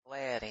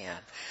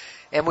Amen.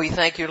 And we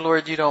thank you,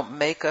 Lord, you don't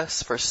make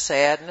us for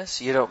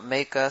sadness. You don't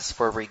make us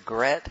for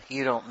regret.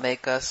 You don't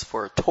make us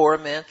for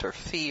torment or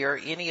fear,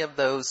 any of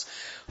those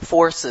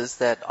forces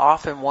that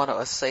often want to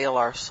assail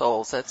our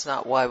souls. That's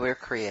not why we're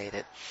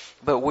created.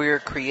 But we're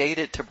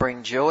created to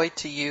bring joy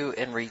to you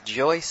and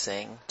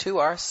rejoicing to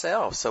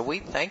ourselves. So we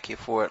thank you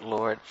for it,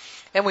 Lord.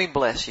 And we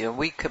bless you. And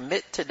we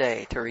commit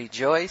today to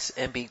rejoice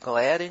and be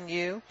glad in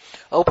you.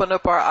 Open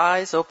up our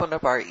eyes, open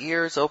up our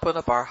ears, open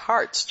up our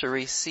hearts to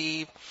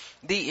receive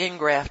the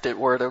engrafted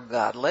word of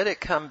God. Let it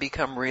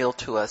become real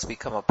to us,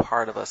 become a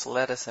part of us.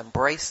 Let us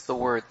embrace the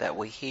word that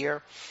we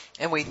hear.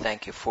 And we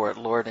thank you for it,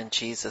 Lord, in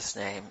Jesus'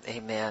 name.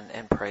 Amen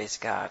and praise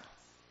God.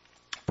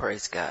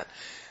 Praise God.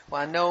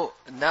 Well, I know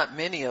not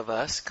many of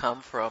us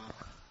come from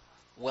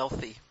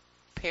wealthy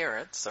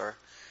parents or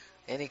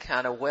any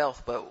kind of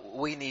wealth, but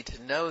we need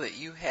to know that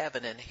you have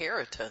an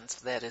inheritance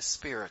that is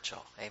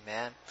spiritual.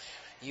 Amen.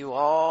 You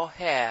all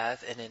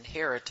have an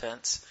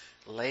inheritance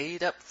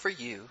laid up for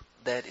you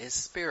that is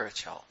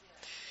spiritual.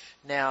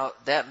 Now,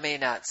 that may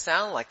not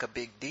sound like a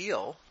big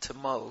deal to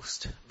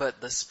most,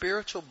 but the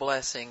spiritual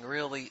blessing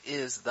really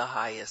is the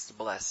highest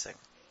blessing.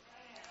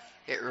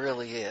 It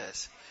really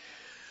is.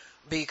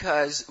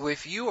 Because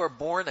if you are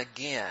born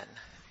again,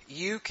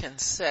 you can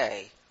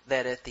say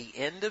that at the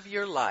end of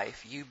your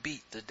life, you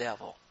beat the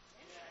devil.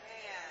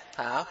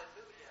 Huh?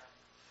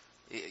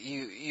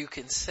 You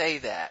can say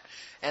that.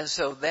 And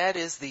so that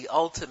is the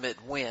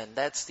ultimate win.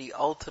 That's the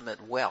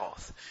ultimate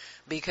wealth.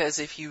 Because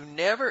if you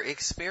never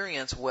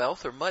experience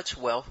wealth or much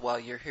wealth while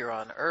you're here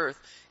on earth,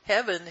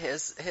 heaven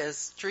has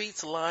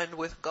streets lined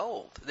with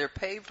gold. They're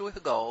paved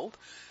with gold.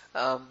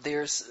 The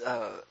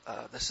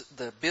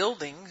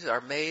buildings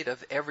are made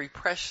of every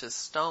precious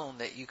stone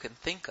that you can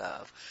think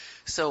of.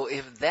 So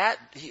if that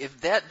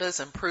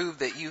doesn't prove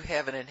that you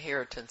have an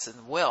inheritance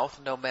in wealth,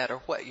 no matter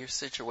what your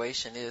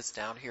situation is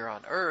down here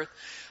on earth,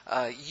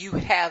 you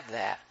have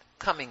that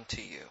coming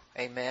to you.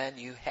 Amen.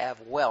 You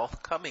have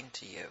wealth coming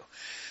to you.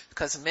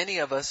 Because many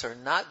of us are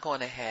not going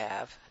to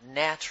have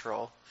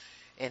natural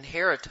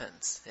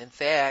inheritance. In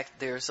fact,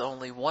 there's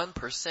only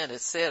 1%.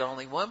 It said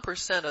only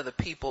 1% of the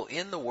people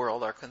in the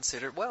world are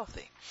considered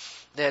wealthy.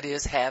 That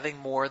is, having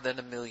more than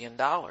 $1 million.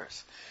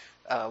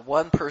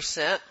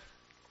 1%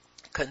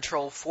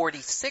 control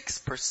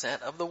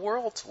 46% of the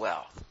world's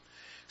wealth.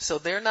 So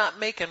they're not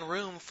making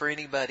room for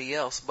anybody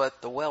else but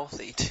the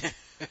wealthy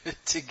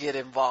to get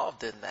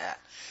involved in that.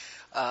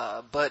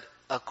 But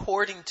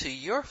according to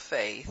your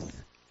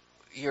faith,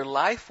 your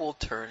life will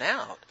turn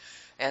out.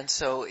 And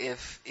so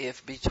if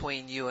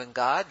between you and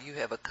God, you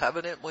have a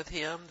covenant with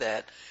Him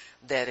that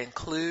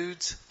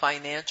includes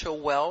financial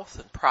wealth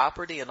and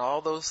property and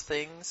all those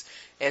things,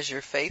 as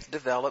your faith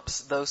develops,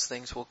 those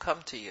things will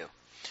come to you.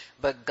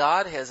 But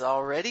God has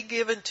already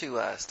given to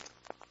us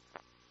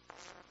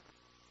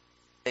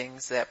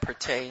things that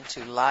pertain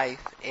to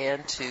life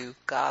and to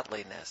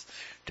godliness.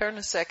 Turn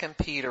to 2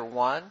 Peter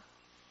 1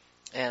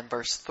 and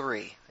verse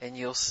 3, and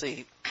you'll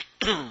see.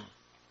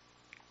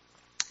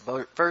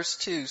 Verse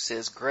 2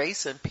 says,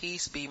 "Grace and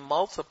peace be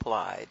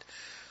multiplied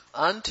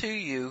unto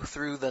you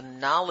through the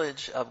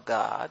knowledge of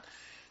God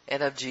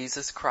and of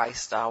Jesus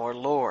Christ our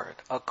Lord,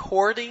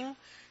 according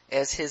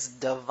as His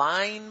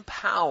divine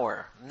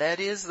power," and that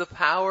is the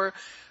power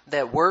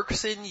that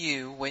works in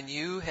you when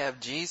you have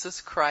Jesus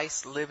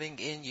Christ living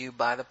in you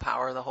by the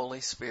power of the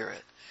Holy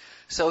Spirit.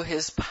 So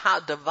His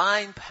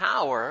divine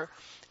power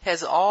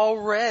has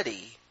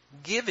already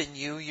given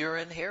you your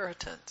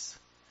inheritance.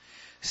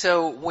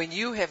 So when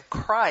you have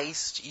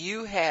Christ,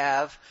 you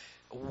have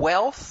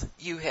wealth,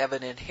 you have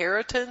an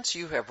inheritance,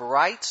 you have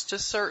rights to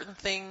certain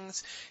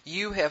things,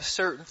 you have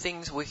certain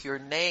things with your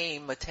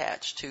name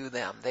attached to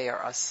them. They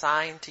are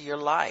assigned to your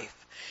life.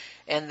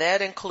 And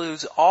that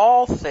includes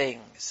all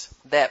things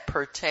that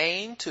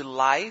pertain to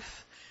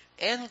life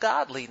and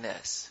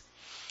godliness.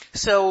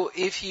 So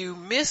if you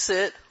miss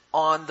it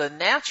on the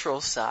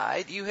natural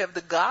side, you have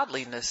the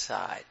godliness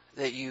side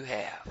that you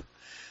have.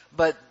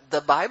 But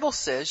the Bible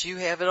says you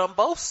have it on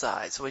both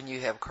sides when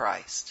you have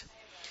Christ.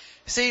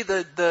 See,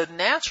 the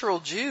natural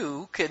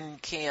Jew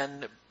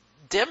can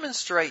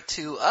demonstrate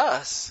to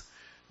us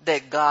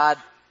that God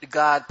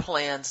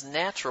plans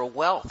natural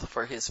wealth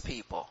for His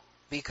people,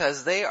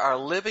 because they are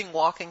living,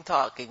 walking,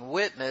 talking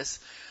witness.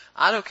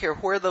 I don't care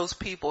where those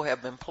people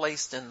have been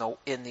placed in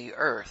the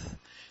earth.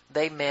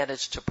 They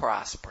manage to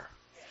prosper.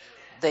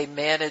 They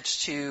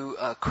manage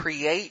to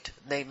create.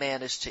 They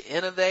manage to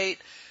innovate.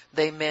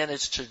 They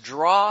manage to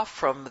draw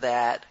from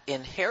that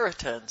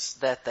inheritance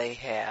that they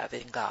have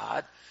in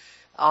God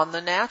on the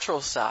natural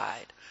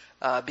side.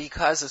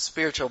 Because of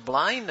spiritual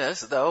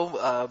blindness,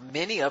 though,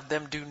 many of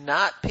them do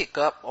not pick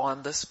up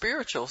on the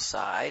spiritual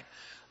side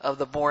of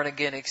the born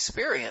again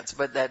experience.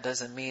 But that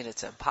doesn't mean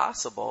it's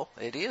impossible.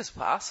 It is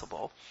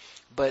possible.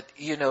 but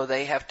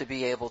they have to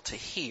be able to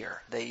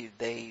hear.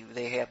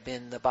 They have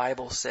been, the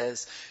Bible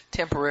says,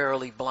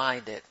 temporarily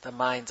blinded.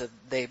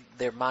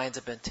 Their minds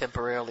have been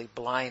temporarily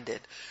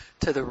blinded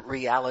to the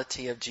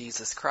reality of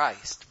Jesus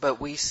Christ. But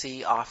we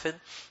see often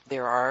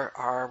there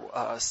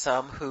are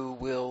some who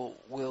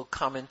will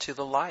come into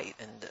the light,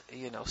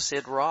 and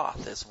Sid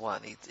Roth is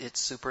one. It's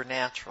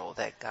supernatural,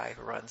 that guy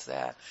who runs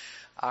that.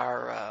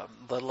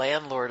 The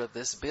landlord of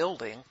this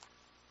building,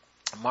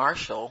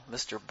 Marshall,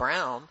 Mr.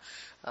 Brown,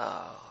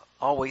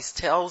 always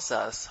tells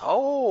us,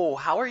 "Oh,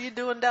 how are you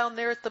doing down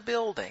there at the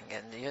building?"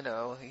 And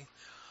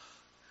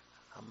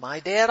my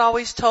dad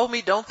always told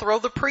me, "Don't throw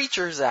the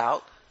preachers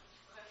out."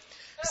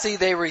 See,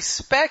 they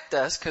respect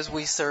us because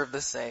we serve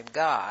the same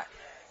God.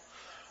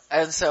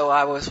 And so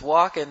I was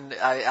walking,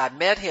 I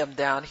met him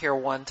down here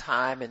one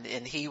time,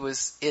 and he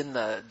was in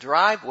the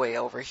driveway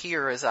over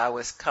here as I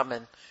was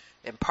coming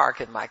and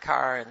parking my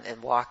car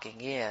and walking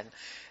in.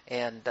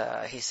 And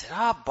he said,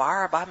 "Oh,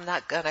 Barb, I'm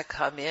not going to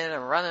come in.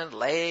 I'm running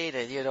late."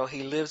 And,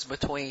 he lives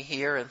between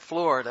here and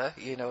Florida,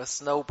 a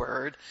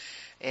snowbird.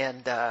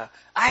 And I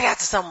got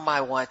something I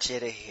want you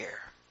to hear.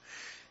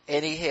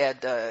 And he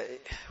had,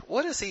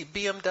 what is he,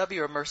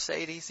 BMW or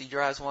Mercedes? He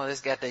drives one that's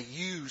got the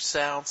huge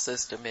sound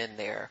system in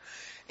there.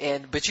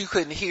 But you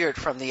couldn't hear it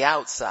from the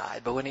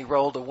outside. But when he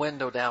rolled the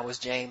window down, it was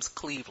James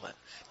Cleveland.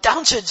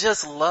 Don't you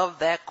just love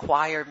that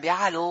choir? Yeah,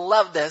 I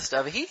love that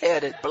stuff. He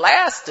had it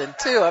blasting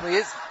too. I mean,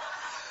 it's,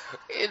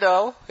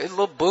 his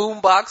little boom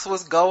box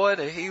was going,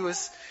 and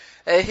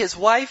his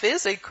wife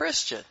is a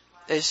Christian,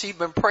 and she'd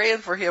been praying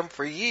for him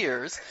for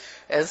years.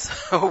 And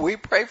so we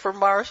pray for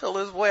Marshall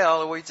as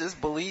well, and we just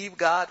believe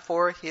God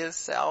for his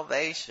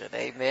salvation.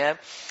 Amen.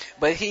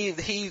 But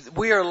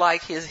we are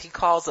like he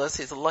calls us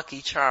his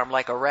lucky charm,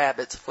 like a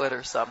rabbit's foot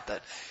or something.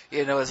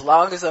 As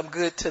long as I'm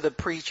good to the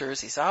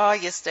preachers, he says, "Oh,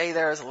 you stay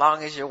there as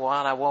long as you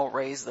want. I won't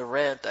raise the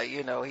rent."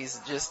 He's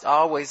just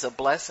always a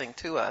blessing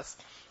to us.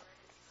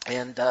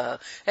 And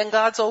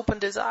God's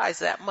opened his eyes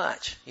that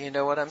much. You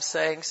know what I'm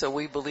saying? So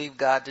we believe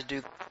God to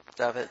do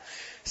of it.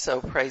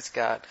 So praise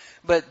God.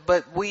 But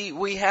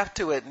we have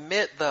to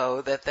admit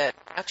though that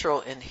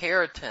natural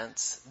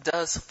inheritance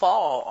does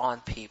fall on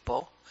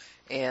people,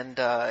 and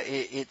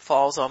it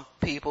falls on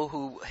people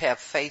who have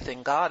faith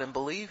in God and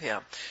believe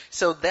him.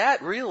 So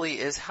that really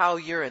is how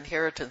your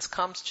inheritance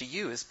comes to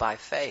you, is by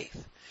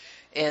faith.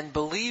 And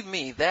believe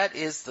me, that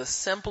is the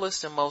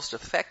simplest and most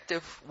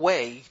effective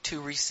way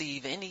to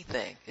receive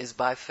anything, is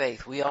by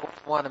faith. We all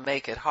want to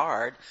make it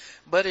hard,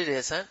 but it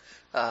isn't.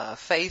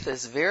 Faith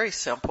is very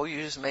simple.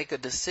 You just make a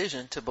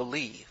decision to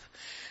believe.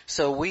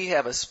 So we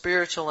have a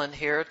spiritual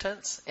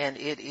inheritance, and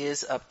it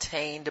is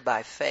obtained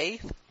by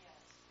faith.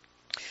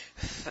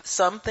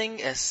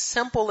 Something as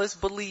simple as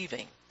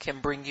believing can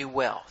bring you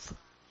wealth.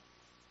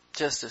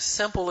 Just as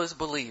simple as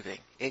believing,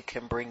 it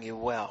can bring you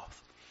wealth.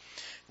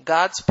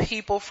 God's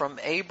people from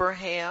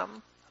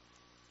Abraham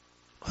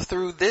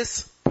through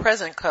this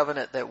present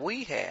covenant that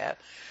we had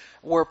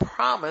were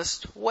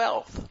promised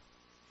wealth.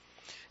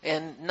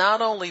 And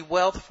not only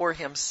wealth for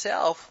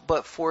himself,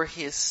 but for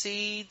his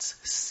seed's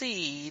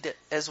seed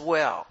as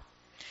well.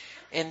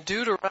 In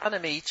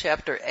Deuteronomy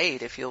chapter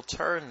 8, if you'll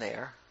turn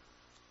there.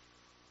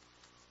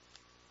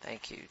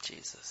 Thank you,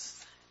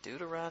 Jesus.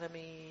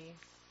 Deuteronomy.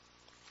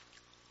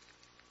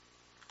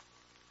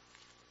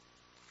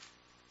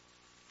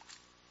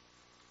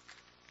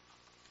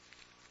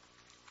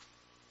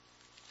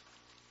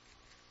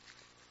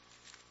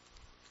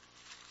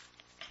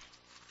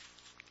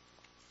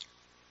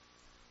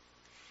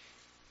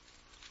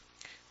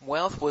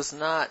 Wealth was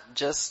not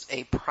just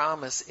a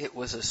promise, it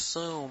was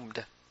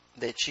assumed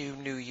that you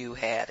knew you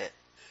had it.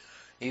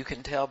 You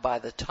can tell by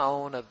the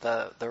tone of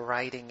the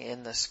writing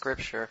in the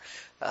scripture.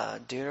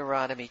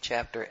 Deuteronomy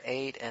chapter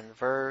 8 and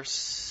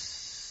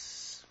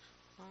verse,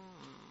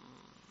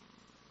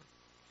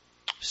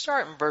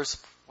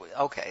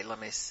 let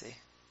me see.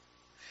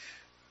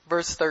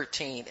 Verse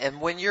 13, "And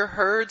when your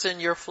herds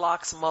and your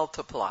flocks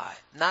multiply,"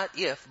 not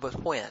if, but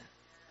when.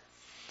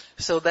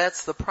 So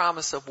that's the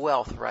promise of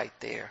wealth right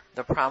there.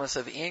 The promise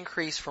of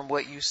increase from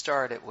what you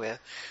started with.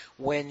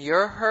 When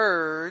your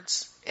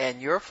herds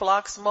and your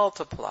flocks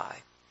multiply,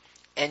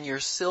 and your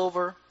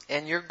silver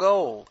and your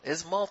gold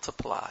is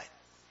multiplied,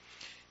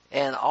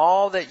 and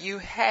all that you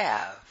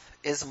have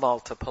is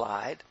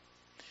multiplied,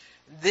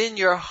 then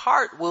your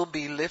heart will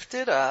be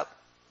lifted up,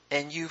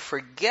 and you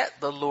forget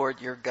the Lord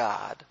your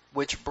God,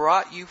 which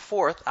brought you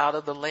forth out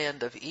of the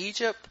land of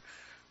Egypt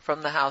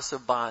from the house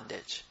of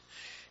bondage.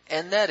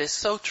 And that is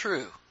so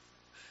true.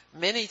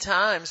 Many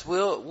times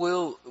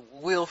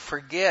we'll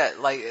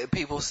forget, like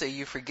people say,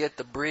 you forget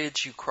the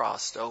bridge you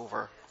crossed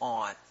over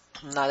on.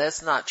 Now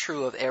that's not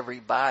true of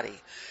everybody,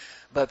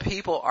 but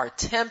people are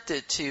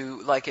tempted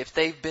to, like if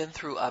they've been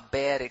through a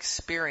bad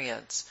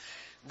experience,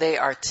 they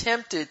are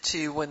tempted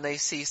to, when they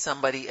see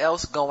somebody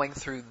else going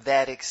through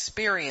that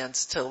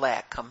experience, to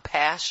lack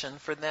compassion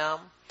for them,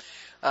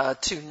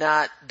 to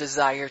not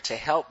desire to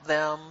help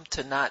them,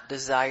 to not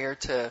desire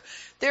to,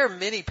 there are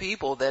many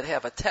people that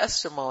have a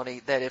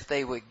testimony that if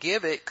they would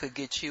give it could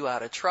get you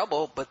out of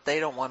trouble, but they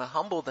don't want to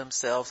humble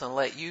themselves and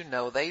let you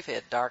know they've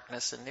had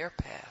darkness in their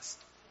past.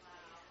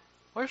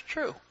 Well, it's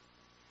true.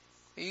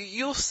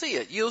 You'll see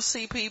it. You'll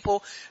see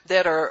people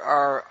that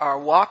are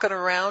walking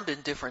around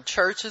in different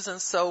churches and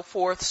so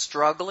forth,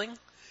 struggling.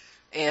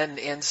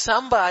 And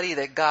somebody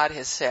that God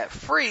has set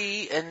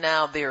free, and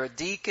now they're a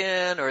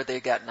deacon, or they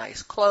got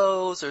nice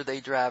clothes, or they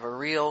drive a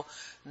real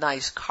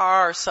nice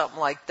car, or something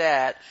like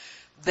that.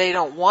 They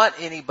don't want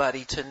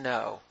anybody to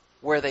know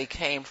where they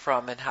came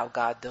from and how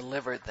God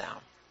delivered them.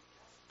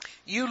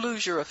 You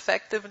lose your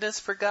effectiveness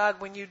for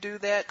God when you do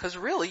that, because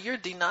really you're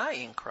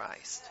denying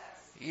Christ.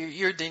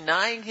 You're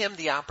denying Him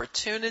the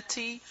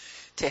opportunity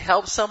to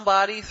help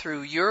somebody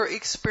through your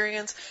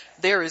experience.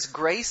 There is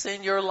grace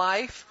in your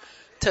life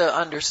to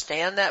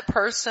understand that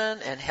person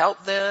and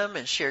help them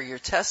and share your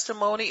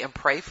testimony and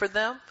pray for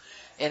them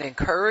and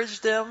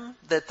encourage them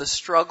that the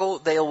struggle,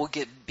 they will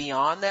get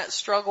beyond that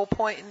struggle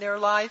point in their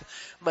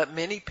life. But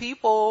many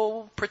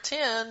people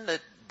pretend that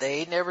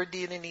they never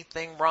did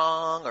anything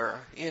wrong, or,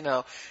 you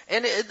know,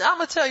 and I'm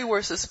going to tell you where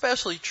it's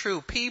especially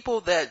true.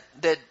 People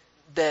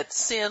that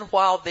sin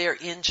while they're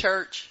in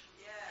church,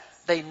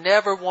 they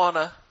never want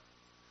to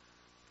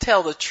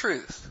tell the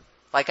truth.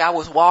 Like, I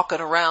was walking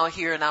around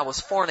here and I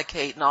was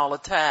fornicating all the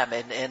time,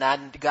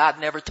 and God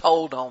never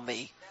told on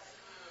me.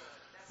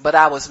 But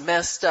I was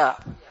messed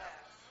up.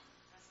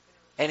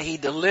 And He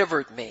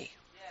delivered me.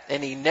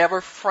 And He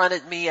never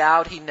fronted me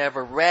out. He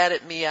never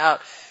ratted me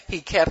out. He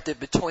kept it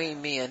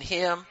between me and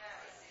Him.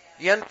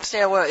 You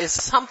understand? Well, it's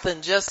something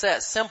just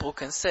that simple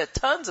can set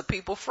tons of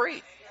people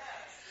free.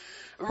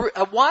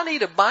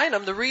 Juanita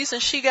Bynum, the reason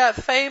she got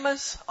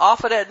famous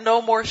off of that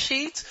No More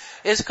Sheets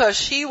is because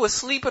she was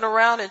sleeping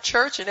around in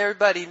church and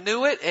everybody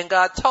knew it, and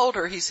God told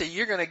her, He said,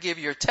 you're going to give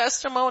your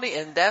testimony,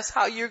 and that's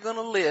how you're going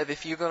to live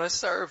if you're going to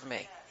serve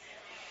me.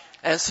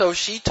 And so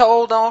she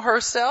told on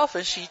herself,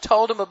 and she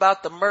told them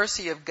about the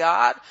mercy of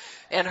God,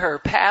 and her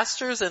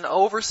pastors and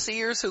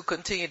overseers who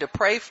continue to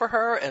pray for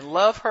her and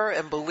love her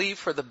and believe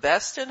for the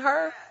best in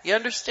her. You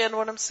understand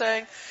what I'm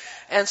saying?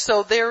 And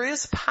so there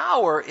is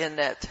power in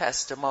that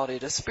testimony.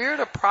 The spirit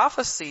of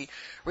prophecy,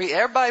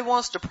 everybody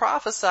wants to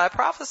prophesy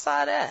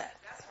that.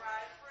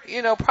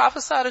 You know,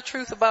 prophesy the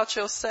truth about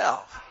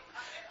yourself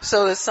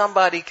so that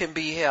somebody can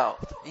be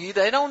helped.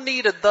 They don't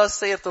need a thus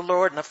saith the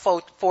Lord and a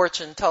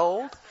fortune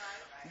told.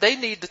 They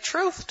need the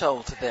truth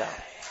told to them.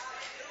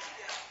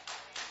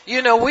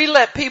 You know, we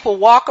let people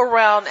walk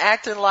around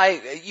acting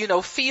like, you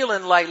know,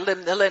 feeling like,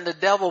 letting the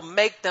devil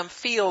make them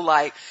feel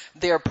like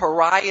they're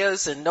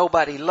pariahs and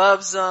nobody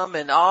loves them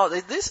and all.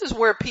 This is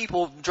where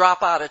people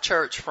drop out of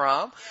church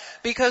from,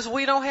 because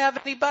we don't have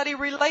anybody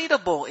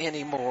relatable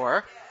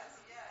anymore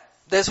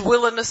that's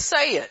willing to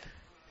say it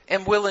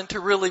and willing to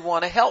really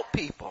want to help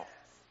people.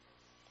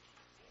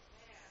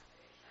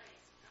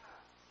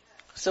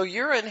 So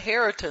your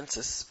inheritance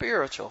is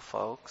spiritual,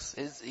 folks.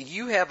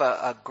 You have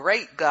a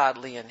great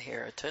godly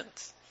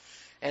inheritance.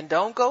 And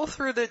don't go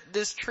through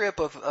this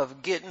trip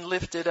of getting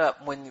lifted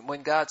up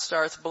when God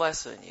starts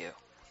blessing you.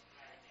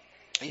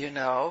 You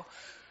know,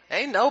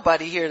 ain't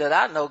nobody here that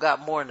I know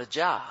got more than a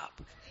job.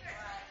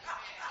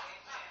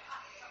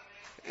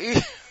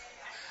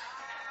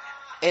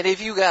 And if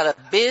you got a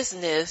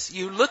business,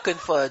 you looking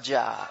for a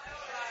job.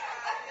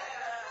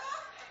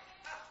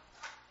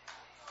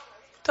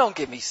 Don't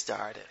get me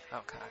started.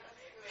 Okay.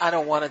 I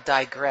don't want to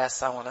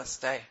digress. I want to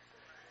stay.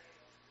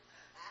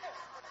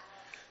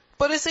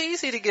 But it's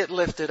easy to get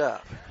lifted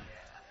up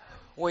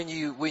when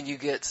you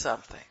get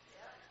something.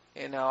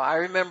 You know, I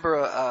remember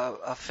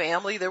a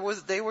family,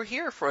 they were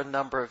here for a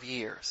number of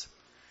years.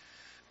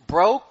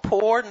 Broke,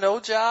 poor,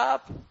 no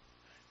job.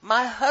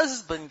 My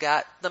husband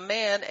got the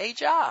man a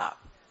job.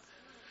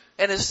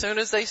 And as soon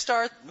as they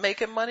start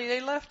making money, they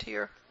left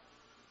here.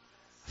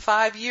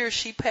 5 years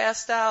she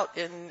passed out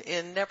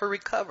and never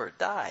recovered,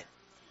 died.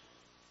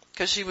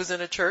 Because she was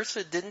in a church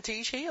that didn't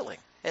teach healing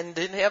and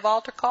didn't have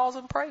altar calls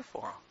and pray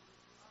for them.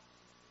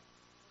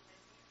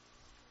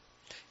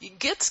 You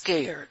get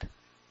scared.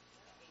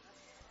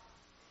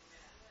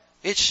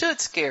 It should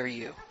scare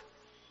you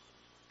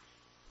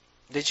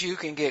that you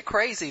can get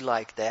crazy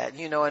like that,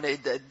 you know, and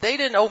they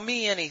didn't owe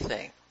me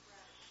anything.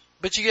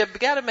 But you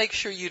got to make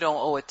sure you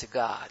don't owe it to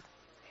God.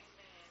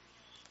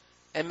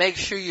 And make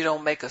sure you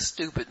don't make a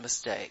stupid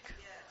mistake.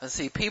 And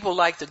see, people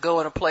like to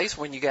go in a place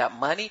when you got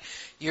money,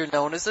 you're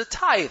known as a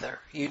tither.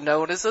 You're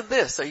known as a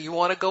this, or you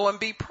want to go and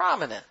be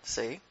prominent,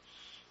 see.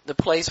 The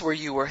place where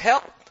you were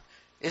helped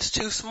is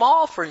too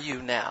small for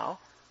you now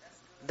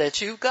that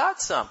you've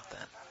got something.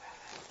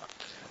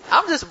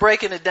 I'm just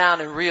breaking it down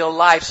in real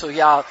life so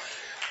y'all,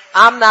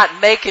 I'm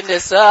not making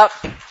this up.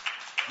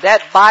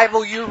 That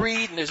Bible you're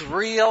reading is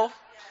real.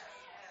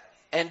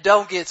 And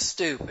don't get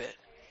stupid.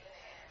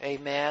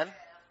 Amen.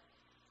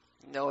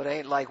 No, it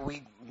ain't like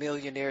we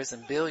millionaires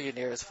and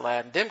billionaires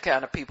flying. Them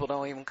kind of people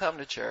don't even come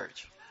to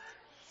church.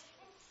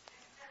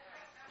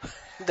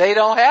 They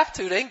don't have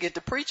to. They can get the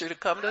preacher to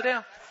come to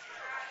them.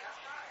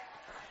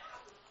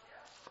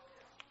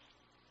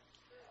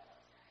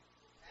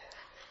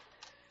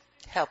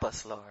 Help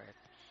us, Lord.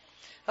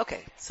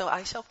 Okay, so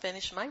I shall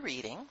finish my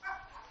reading.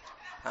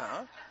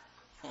 But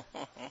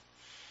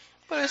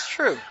it's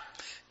true.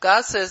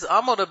 God says,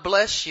 I'm going to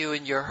bless you,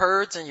 and your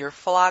herds and your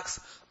flocks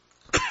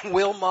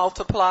will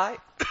multiply.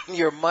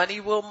 Your money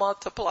will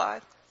multiply.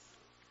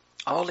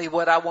 Only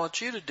what I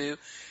want you to do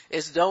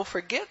is don't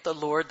forget the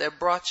Lord that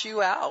brought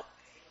you out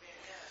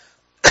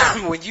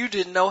when you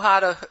didn't know how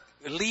to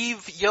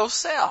leave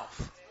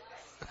yourself.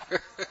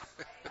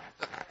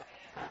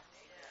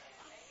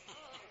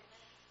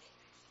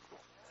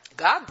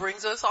 God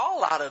brings us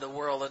all out of the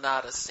world and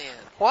out of sin.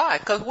 Why?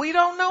 Because we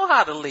don't know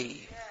how to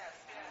leave.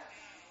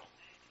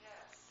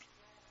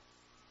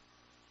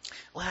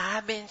 Well,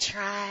 I've been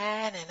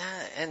trying,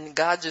 and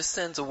God just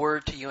sends a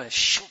word to you, and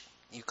shoot,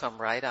 you come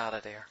right out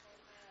of there.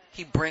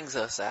 He brings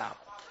us out.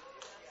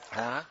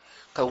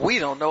 Because we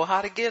don't know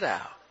how to get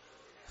out.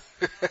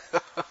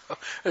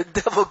 The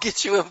devil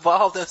gets you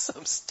involved in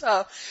some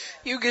stuff.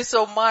 You get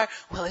so mired.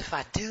 Well, if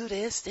I do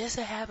this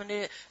will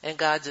happen. And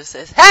God just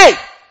says, hey!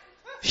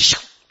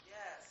 Shoot,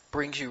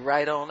 brings you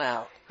right on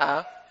out.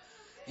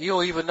 You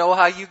don't even know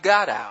how you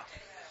got out.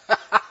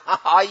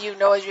 All you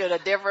know is you're in a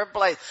different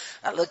place.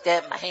 I looked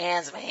at my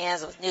hands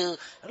was new.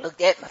 I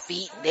looked at my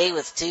feet and they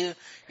was too.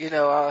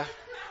 Y'all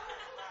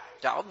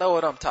know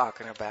what I'm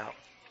talking about.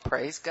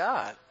 Praise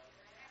God.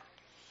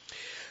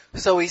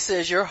 So he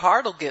says your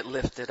heart will get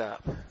lifted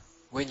up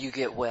when you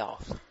get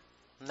wealth.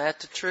 Isn't that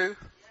the truth?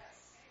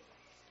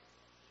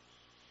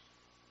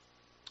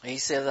 He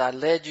says, I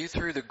led you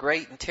through the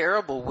great and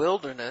terrible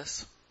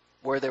wilderness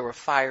where there were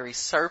fiery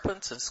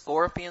serpents and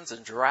scorpions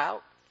and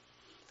drought,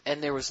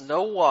 and there was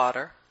no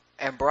water,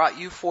 and brought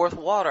you forth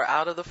water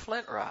out of the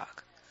flint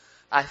rock.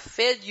 I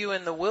fed you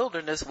in the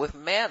wilderness with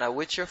manna,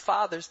 which your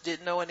fathers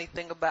didn't know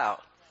anything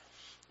about,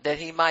 that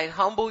he might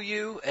humble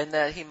you and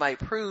that he might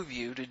prove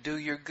you to do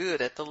your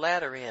good at the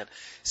latter end.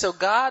 So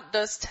God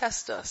does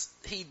test us.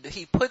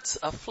 He puts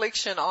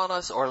affliction on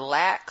us, or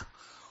lack,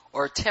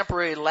 or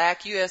temporary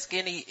lack. You ask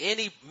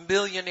any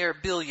millionaire,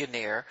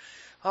 billionaire,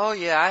 oh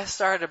yeah, I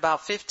started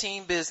about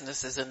 15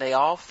 businesses and they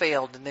all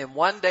failed, and then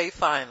one day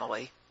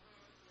finally,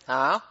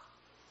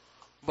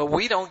 But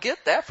we don't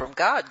get that from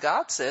God.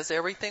 God says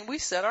everything we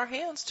set our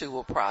hands to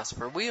will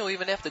prosper. We don't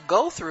even have to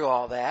go through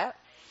all that.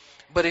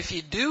 But if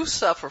you do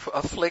suffer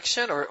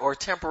affliction or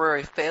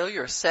temporary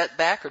failure or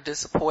setback or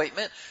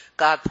disappointment,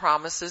 God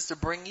promises to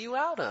bring you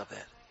out of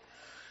it.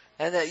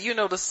 And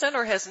that, the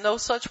sinner has no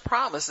such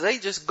promise. They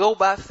just go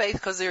by faith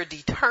because they're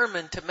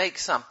determined to make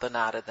something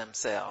out of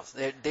themselves.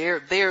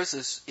 Theirs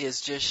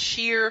is just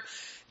sheer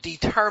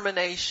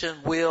determination,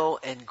 will,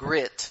 and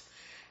grit,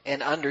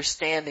 and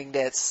understanding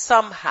that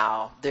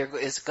somehow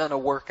it's going to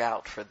work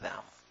out for them.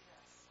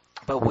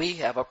 But we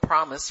have a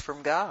promise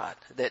from God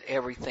that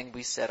everything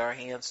we set our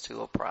hands to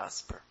will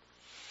prosper.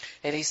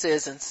 And he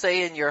says, and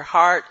say in your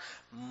heart,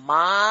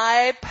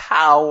 my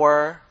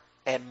power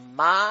and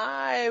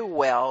my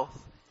wealth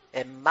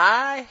and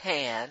my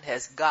hand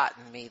has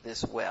gotten me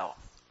this wealth.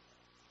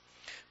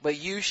 But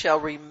you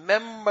shall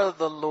remember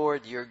the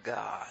Lord your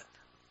God.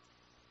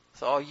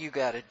 That's all you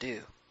got to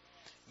do.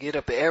 Get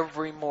up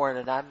every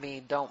morning. I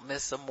mean, don't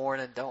miss a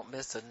morning. Don't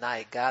miss a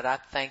night. God, I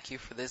thank you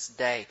for this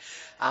day.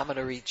 I'm going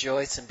to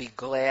rejoice and be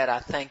glad. I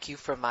thank you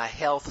for my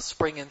health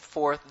springing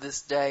forth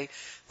this day.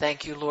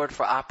 Thank you, Lord,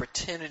 for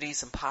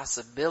opportunities and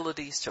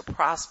possibilities to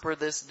prosper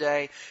this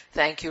day.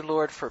 Thank you,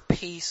 Lord, for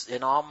peace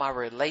in all my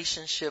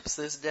relationships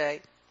this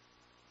day.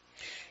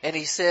 And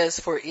he says,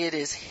 for it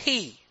is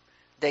he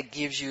that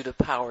gives you the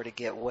power to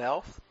get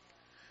wealth,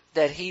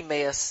 that he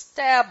may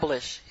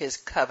establish his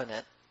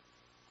covenant,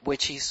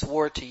 which he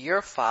swore to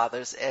your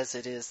fathers, as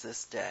it is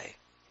this day.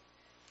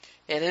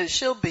 And it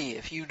shall be,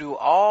 if you do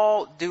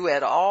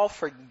at all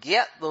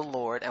forget the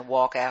Lord and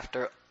walk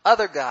after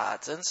other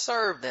gods and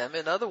serve them.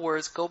 In other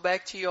words, go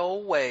back to your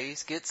old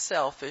ways, get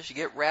selfish,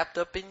 get wrapped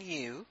up in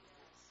you.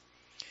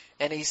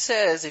 And he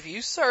says, if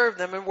you serve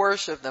them and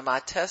worship them, I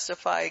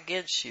testify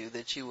against you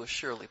that you will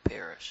surely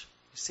perish.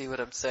 You see what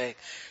I'm saying?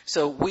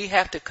 So we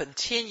have to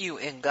continue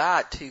in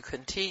God to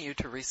continue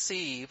to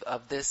receive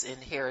of this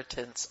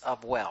inheritance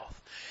of wealth.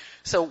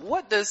 So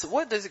what does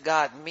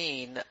God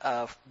mean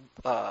of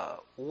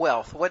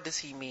wealth? What does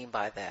he mean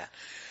by that?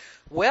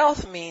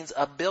 Wealth means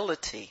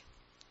ability.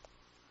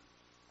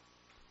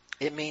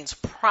 It means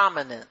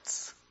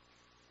prominence.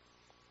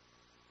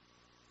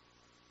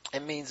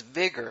 It means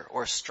vigor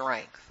or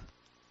strength.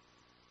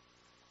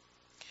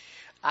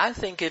 I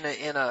think in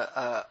an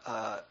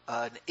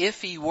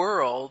iffy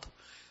world,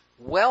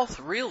 wealth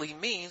really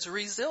means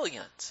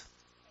resilience.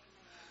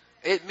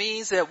 It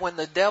means that when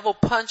the devil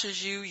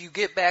punches you, you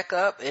get back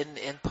up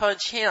and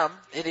punch him.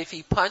 And if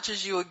he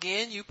punches you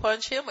again, you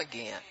punch him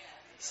again.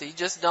 So you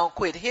just don't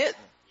quit hitting.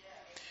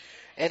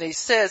 And he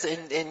says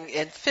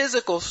in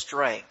physical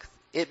strength,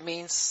 it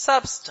means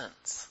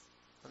substance.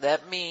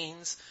 That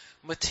means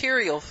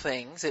material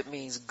things. It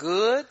means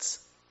goods.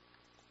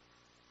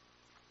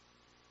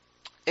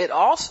 It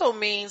also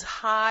means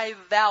high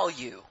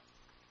value.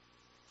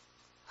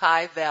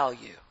 High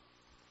value.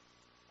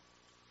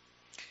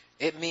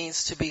 It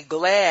means to be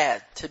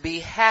glad, to be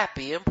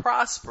happy and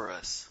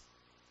prosperous.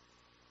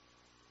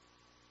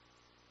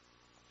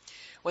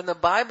 When the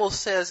Bible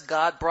says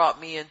God brought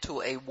me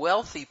into a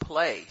wealthy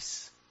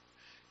place,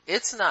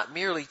 it's not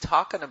merely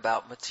talking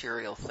about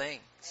material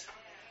things.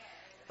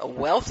 A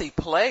wealthy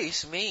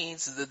place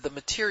means that the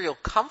material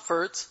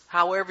comforts,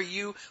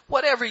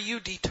 whatever you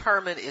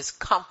determine is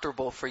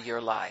comfortable for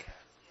your life.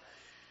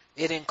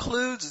 It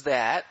includes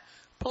that,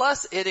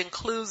 plus it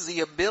includes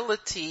the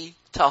ability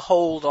to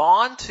hold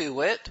on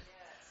to it,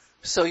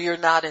 so you're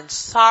not in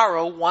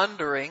sorrow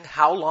wondering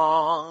how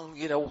long,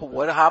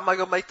 how am I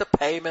going to make the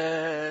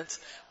payments?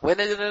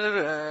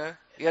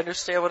 You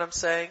understand what I'm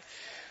saying?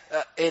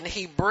 And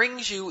he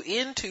brings you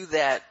into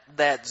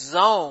that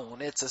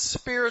zone. It's a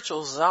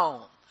spiritual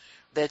zone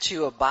that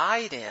you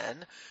abide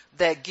in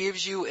that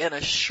gives you an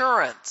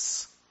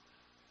assurance.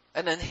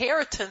 An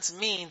inheritance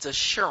means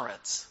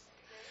assurance.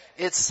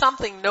 It's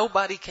something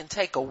nobody can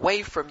take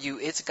away from you.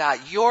 It's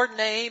got your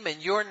name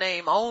and your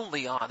name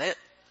only on it.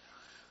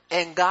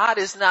 And God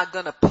is not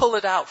going to pull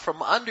it out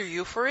from under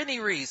you for any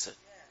reason.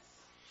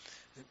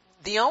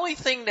 The only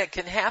thing that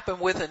can happen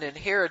with an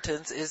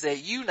inheritance is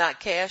that you not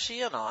cash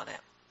in on it.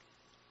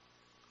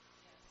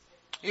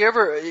 You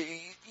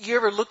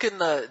ever look in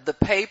the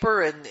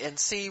paper and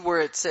see where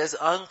it says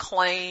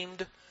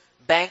unclaimed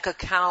bank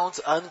accounts,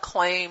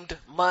 unclaimed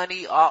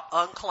money,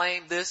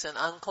 unclaimed this and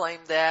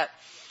unclaimed that?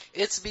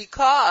 It's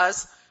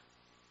because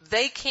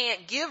they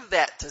can't give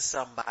that to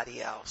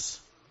somebody else.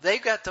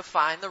 They've got to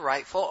find the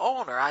rightful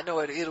owner. I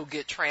know it'll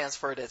get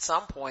transferred at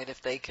some point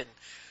if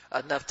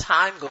enough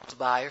time goes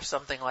by or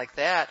something like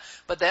that.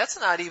 But that's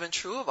not even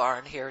true of our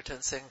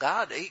inheritance in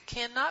God. It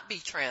cannot be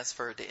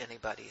transferred to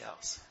anybody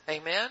else.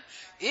 Amen?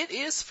 It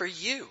is for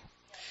you.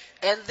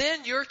 And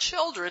then your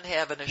children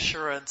have an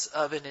assurance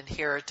of an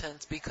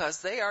inheritance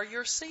because they are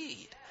your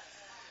seed.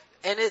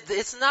 And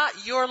it's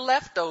not your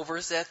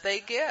leftovers that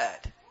they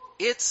get.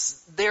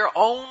 It's their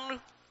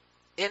own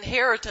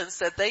inheritance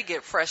that they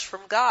get fresh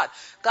from God.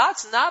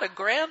 God's not a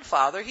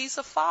grandfather. He's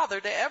a father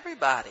to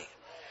everybody.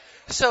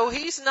 So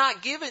he's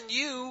not giving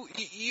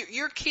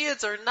your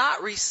kids are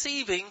not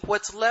receiving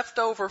what's left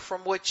over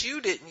from what you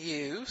didn't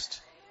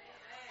use.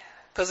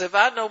 Because if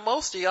I know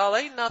most of y'all,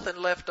 ain't nothing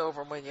left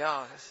over when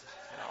y'all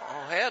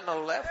don't have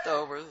no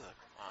leftovers.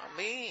 I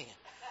mean,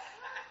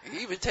 you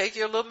even take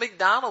your little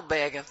McDonald's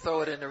bag and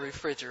throw it in the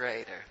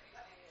refrigerator.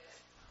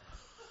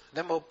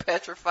 Them old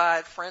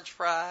petrified French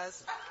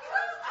fries.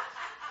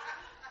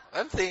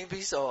 Them things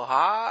be so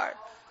hard.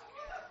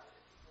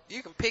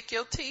 You can pick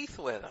your teeth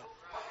with them.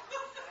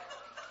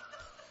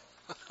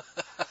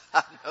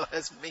 I know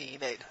that's mean,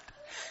 ain't it?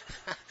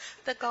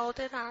 The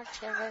golden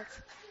arches.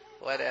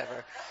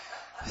 Whatever.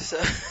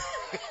 So,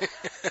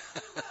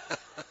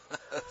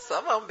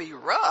 some of them be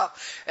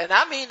rough. And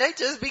I mean, they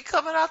just be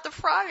coming out the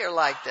fryer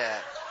like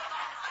that.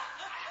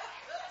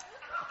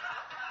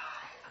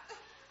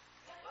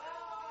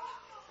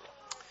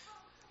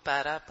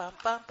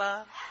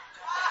 Ba-da-bum-bum-bum.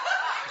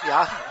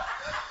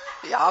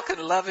 Y'all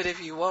can love it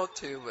if you want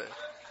to, but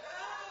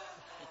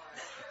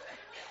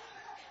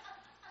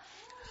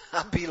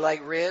I'll be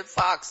like Red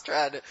Fox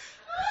trying to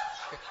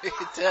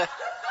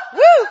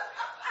woo!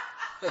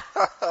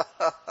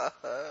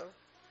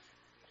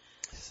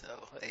 So,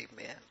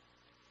 amen.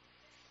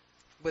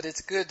 But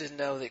it's good to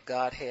know that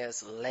God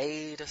has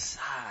laid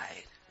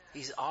aside.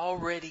 He's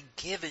already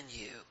given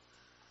you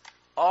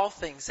all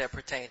things that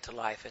pertain to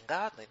life and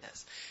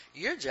godliness.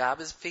 Your job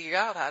is to figure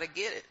out how to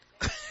get it.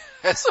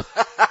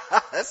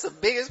 That's the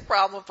biggest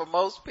problem for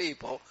most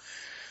people,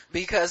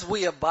 because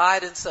we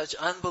abide in such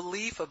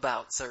unbelief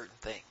about certain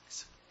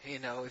things.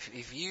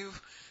 If you've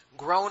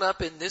grown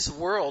up in this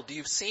world,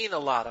 you've seen a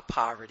lot of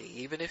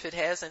poverty, even if it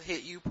hasn't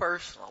hit you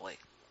personally.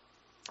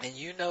 And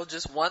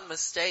just one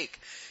mistake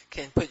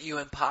can put you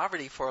in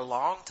poverty for a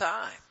long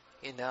time.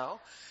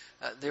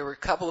 There were a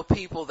couple of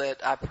people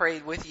that I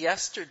prayed with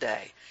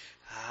yesterday.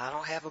 I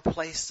don't have a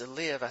place to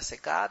live. I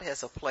said, God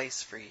has a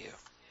place for you.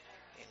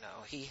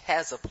 He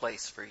has a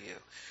place for you.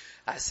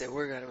 I said,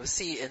 we're going to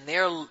see in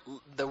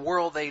the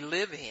world they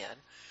live in,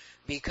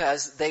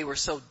 because they were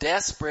so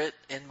desperate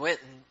and went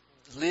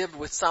and lived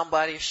with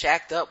somebody,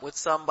 shacked up with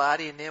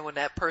somebody, and then when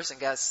that person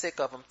got sick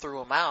of them, threw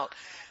them out.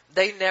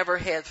 They never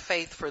had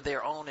faith for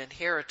their own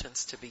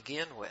inheritance to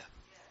begin with.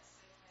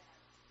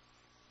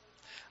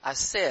 I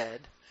said,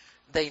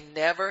 they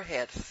never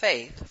had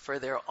faith for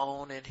their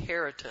own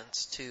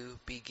inheritance to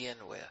begin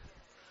with.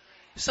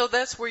 So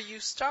that's where you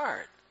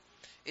start.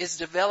 Is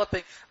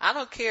developing. I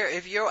don't care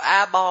if your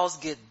eyeballs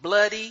get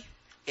bloody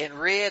and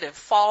red and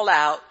fall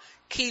out.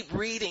 Keep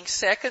reading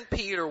 2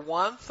 Peter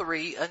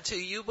 1:3 until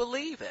you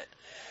believe it.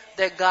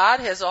 That God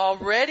has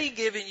already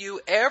given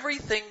you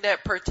everything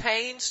that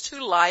pertains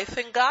to life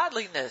and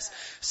godliness.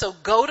 So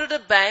go to the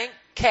bank,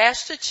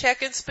 cash the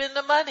check, and spend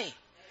the money.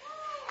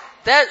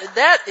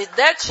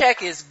 That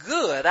check is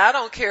good. I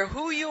don't care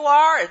who you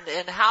are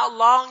and how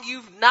long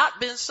you've not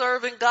been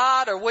serving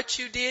God or what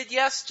you did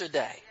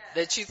yesterday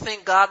that you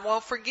think God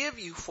won't forgive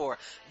you for.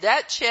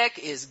 That check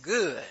is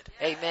good.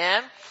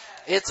 Amen.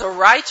 It's a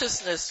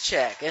righteousness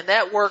check, and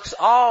that works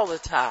all the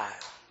time.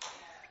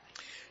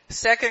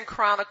 2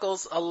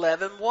 Chronicles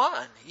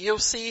 11:1. You'll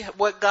see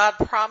what God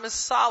promised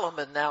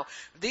Solomon. Now,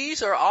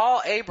 these are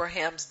all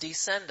Abraham's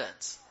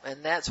descendants,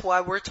 and that's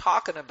why we're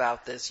talking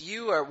about this.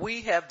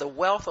 We have the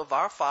wealth of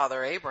our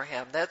father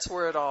Abraham. That's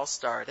where it all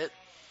started.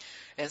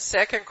 In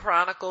 2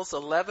 Chronicles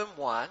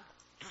 11:1,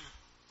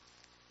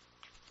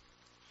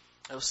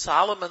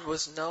 Solomon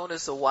was known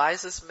as the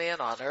wisest man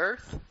on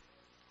earth.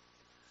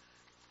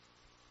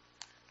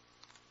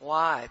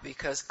 Why?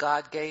 Because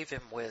God gave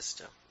him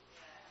wisdom.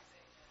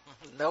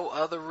 No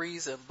other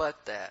reason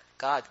but that.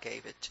 God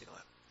gave it to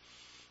him.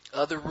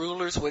 Other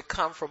rulers would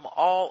come from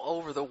all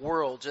over the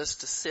world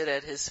just to sit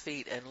at his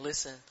feet and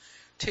listen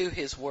to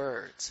his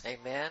words.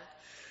 Amen.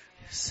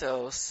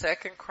 So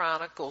 2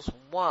 Chronicles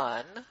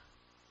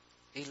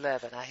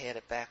 1:11. I had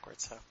it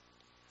backwards, huh?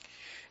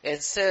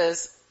 It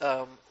says,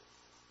 and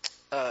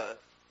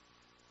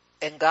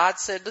God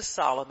said to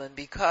Solomon,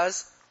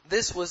 because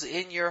this was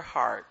in your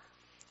heart,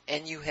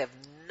 and you have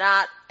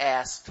not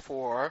asked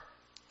for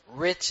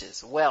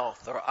riches,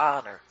 wealth, or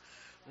honor,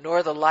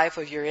 nor the life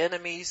of your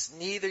enemies,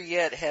 neither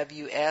yet have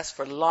you asked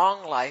for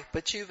long life,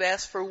 but you've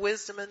asked for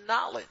wisdom and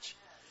knowledge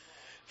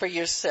for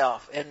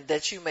yourself, and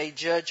that you may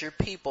judge your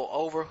people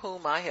over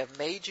whom I have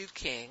made you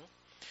king.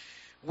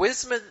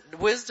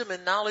 Wisdom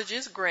and knowledge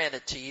is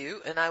granted to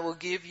you, and I will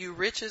give you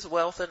riches,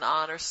 wealth, and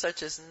honor,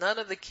 such as none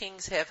of the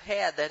kings have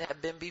had that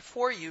have been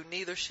before you,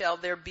 neither shall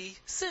there be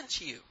since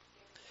you.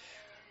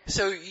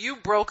 So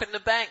you've broken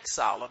the bank,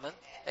 Solomon.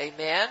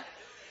 Amen.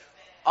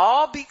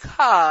 All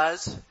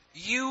because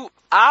you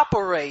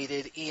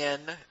operated in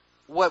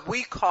what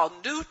we call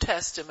New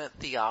Testament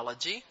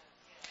theology,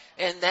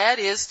 and that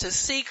is to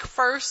seek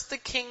first the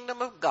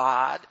kingdom of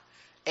God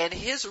and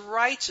his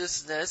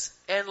righteousness,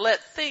 and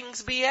let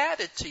things be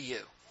added to you.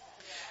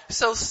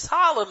 So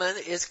Solomon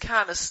is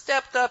kind of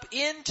stepped up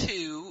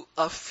into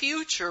a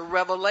future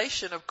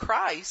revelation of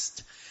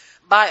Christ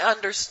by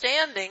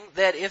understanding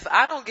that if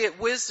I don't get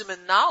wisdom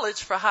and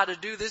knowledge for how to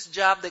do this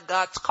job that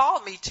God's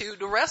called me to,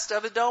 the rest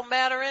of it don't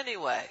matter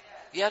anyway.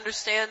 You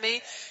understand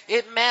me?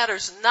 It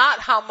matters not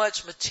how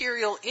much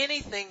material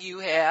anything you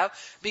have,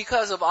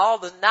 because of all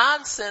the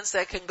nonsense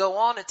that can go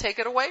on and take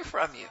it away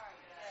from you.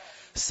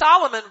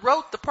 Solomon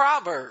wrote the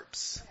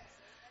Proverbs.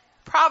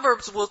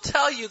 Proverbs will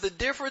tell you the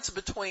difference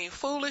between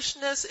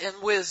foolishness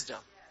and wisdom.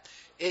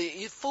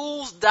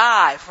 Fools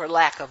die for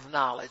lack of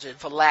knowledge and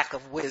for lack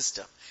of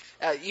wisdom.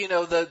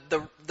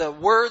 The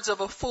words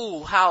of a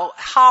fool, how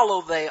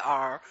hollow they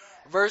are,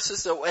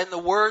 versus and the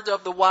words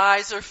of the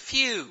wise are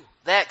few.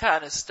 That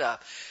kind of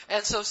stuff.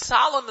 And so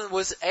Solomon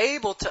was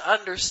able to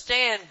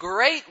understand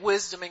great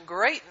wisdom and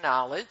great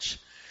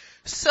knowledge,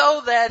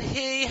 so that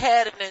he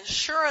had an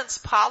insurance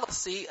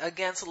policy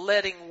against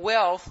letting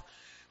wealth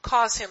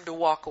cause him to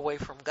walk away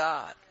from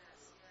God.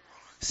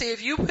 See,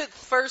 if you put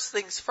first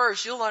things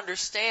first, you'll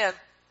understand.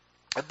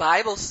 The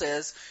Bible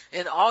says,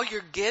 in all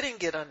you're getting,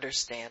 get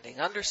understanding.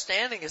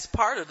 Understanding is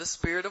part of the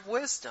spirit of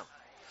wisdom.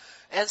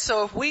 And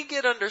so if we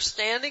get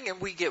understanding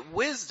and we get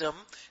wisdom,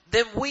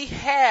 then we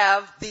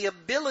have the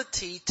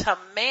ability to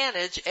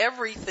manage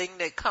everything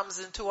that comes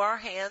into our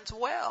hands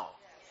well.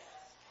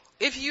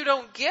 If you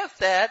don't get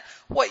that,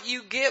 what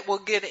you get will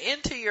get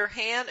into your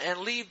hand and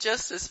leave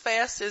just as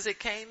fast as it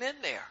came in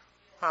there.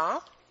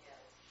 Huh?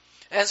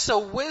 And so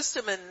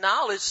wisdom and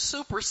knowledge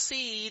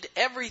supersede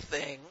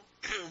everything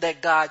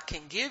that God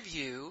can give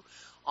you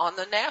on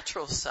the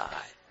natural side.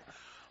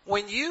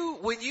 When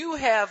you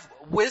have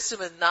wisdom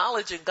and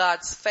knowledge and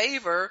God's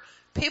favor,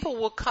 people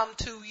will come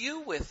to you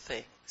with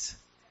things.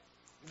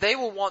 They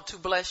will want to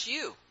bless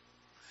you.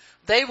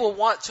 They will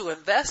want to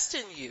invest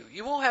in you.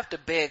 You won't have to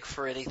beg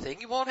for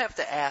anything. You won't have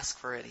to ask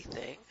for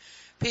anything.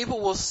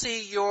 People will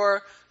see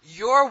your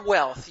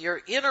wealth,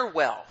 your inner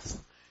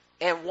wealth,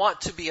 and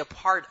want to be a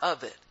part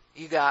of it.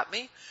 You got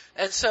me?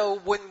 And so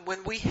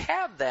when we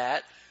have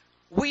that,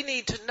 we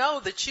need to know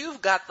that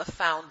you've got the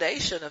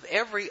foundation of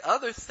every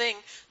other thing.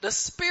 The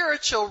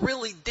spiritual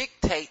really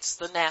dictates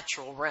the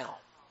natural realm.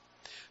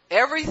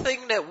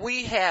 Everything that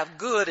we have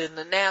good in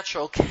the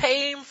natural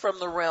came from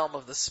the realm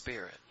of the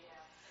spirit.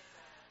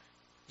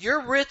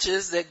 Your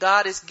riches that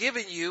God has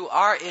given you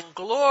are in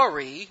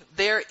glory.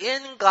 They're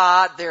in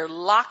God. They're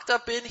locked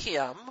up in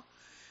Him.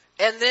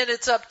 And then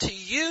it's up to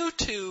you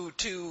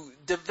to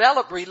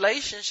develop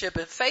relationship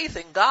and faith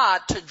in God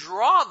to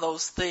draw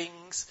those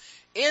things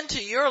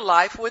into your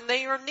life when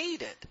they are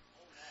needed.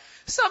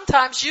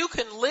 Sometimes you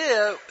can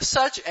live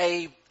such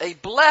a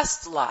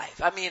blessed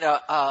life. I mean,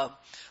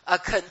 a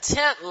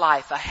content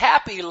life, a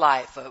happy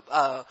life,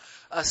 a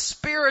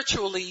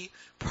spiritually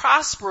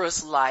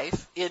prosperous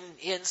life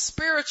in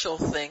spiritual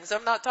things.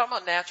 I'm not talking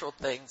about natural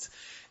things.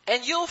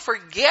 And you'll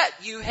forget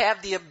you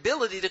have the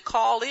ability to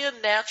call in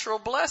natural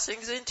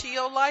blessings into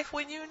your life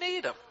when you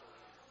need them.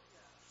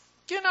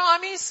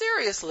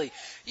 Seriously,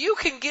 you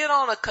can get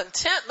on a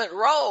contentment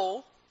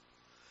roll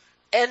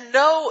and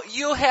know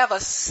you'll have a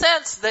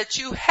sense that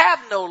you have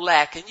no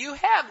lack and you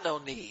have no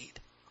need.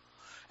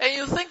 And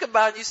you think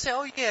about it and you say,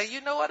 oh yeah,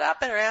 you know what? I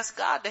better ask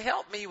God to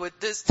help me with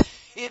this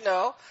You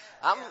know,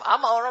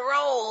 I'm on a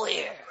roll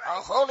here.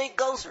 A Holy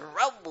Ghost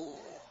rumble.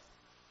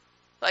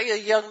 Like a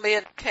young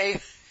man came,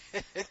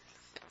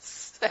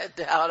 sat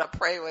down. I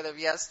prayed with him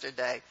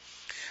yesterday,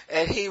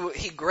 and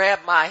he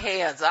grabbed my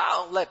hands. I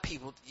don't let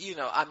people,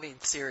 I mean,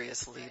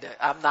 seriously,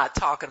 I'm not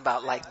talking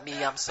about like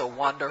me, I'm so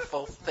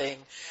wonderful thing.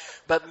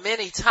 But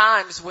many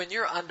times when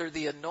you're under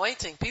the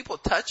anointing, people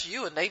touch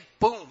you and they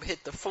boom,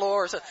 hit the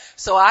floor.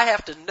 So I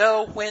have to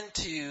know when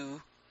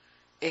to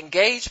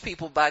engage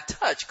people by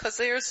touch,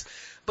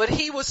 but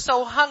he was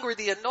so hungry,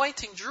 the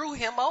anointing drew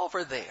him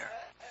over there.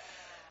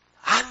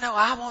 I know,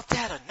 I want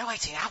that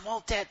anointing, I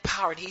want that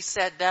power. And he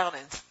sat down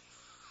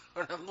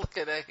and I'm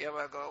looking at him,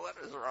 I go, what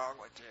is wrong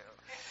with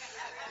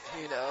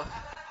you?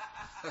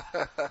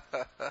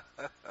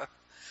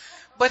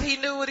 But he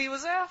knew what he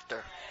was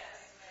after.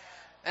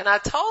 And I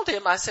told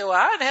him, I said, well,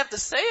 I didn't have to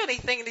say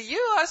anything to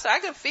you. I said, I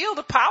can feel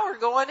the power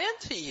going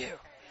into you.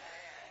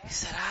 He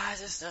said, I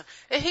just don't.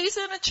 And he's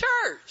in a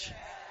church.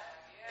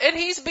 And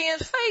he's being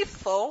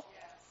faithful.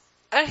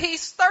 And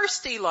he's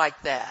thirsty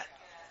like that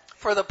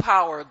for the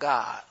power of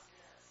God.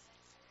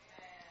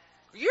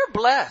 You're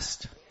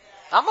blessed.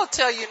 I'm going to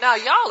tell you now,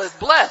 y'all is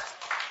blessed.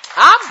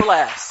 I'm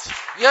blessed.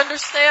 You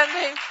understand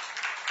me?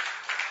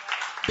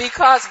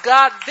 Because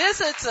God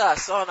visits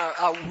us on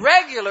a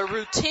regular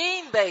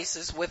routine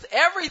basis with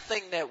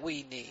everything that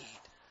we need.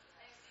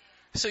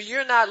 So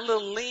you're not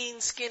little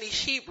lean skinny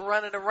sheep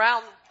running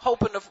around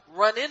hoping to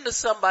run into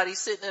somebody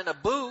sitting in a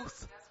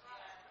booth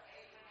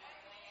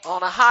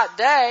on a hot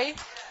day.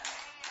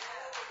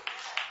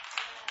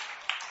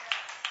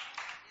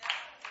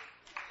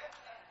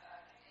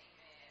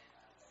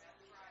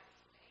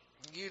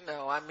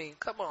 I mean,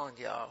 come on,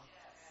 y'all.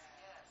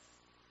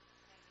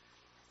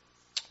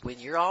 When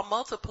you're all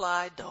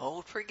multiplied,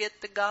 don't forget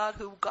the God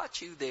who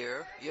got you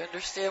there. You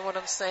understand what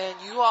I'm saying?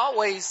 You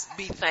always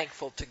be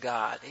thankful to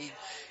God.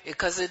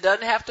 Because it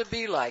doesn't have to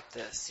be like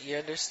this. You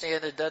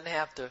understand?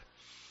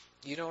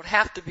 You don't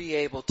have to be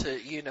able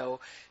to,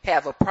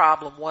 have a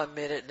problem one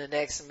minute and the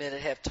next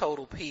minute have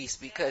total peace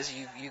because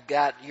you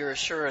got your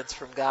assurance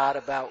from God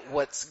about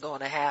what's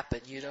going to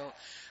happen.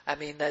 I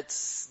mean,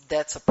 that's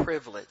a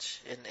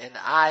privilege. And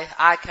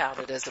I count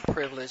it as a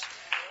privilege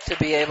to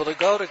be able to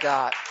go to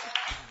God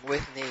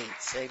with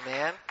needs.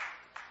 Amen.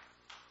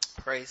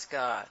 Praise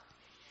God.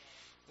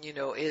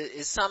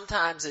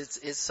 Sometimes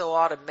it's so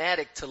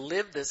automatic to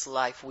live this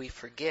life we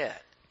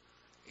forget.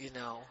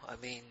 I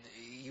mean,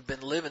 you've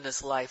been living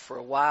this life for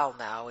a while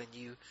now and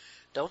you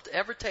don't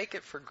ever take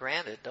it for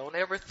granted. Don't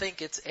ever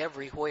think it's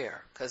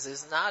everywhere because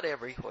it's not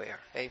everywhere.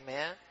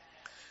 Amen.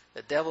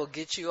 The devil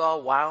gets you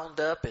all wound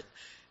up and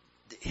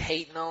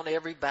hating on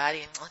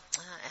everybody.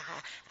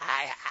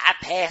 I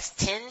passed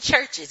 10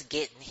 churches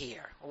getting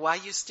here. Why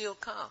you still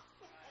come?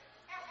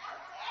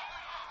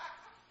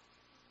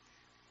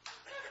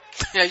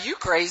 Yeah, you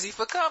crazy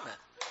for coming.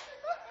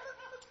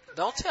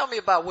 Don't tell me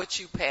about what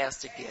you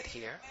passed to get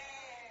here.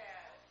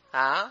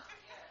 Huh?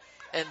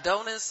 And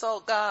don't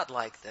insult God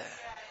like that.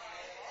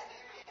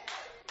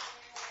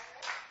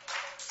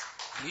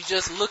 You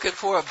just looking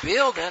for a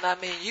building. I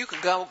mean, you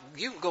can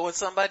go in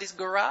somebody's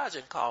garage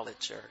and call it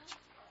church.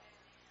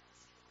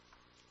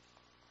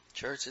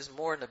 Church is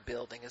more than a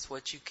building. It's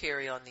what you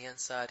carry on the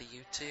inside of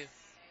you too.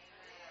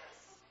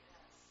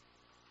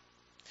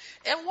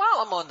 And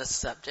while I'm on the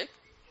subject,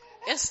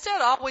 instead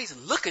of always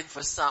looking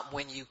for something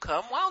when you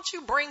come, why don't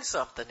you bring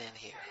something in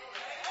here?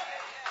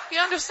 You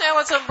understand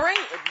what I'm saying?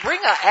 Bring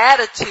an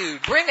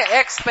attitude, bring an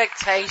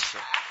expectation.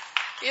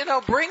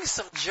 Bring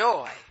some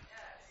joy.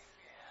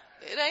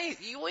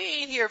 We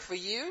ain't here for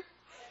you.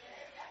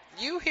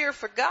 You here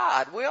for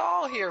God. We're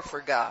all here for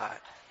God.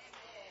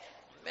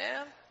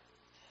 Man.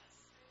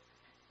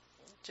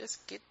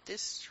 Just get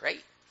this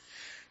straight.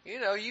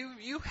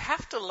 You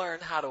have to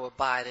learn how to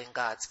abide in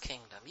God's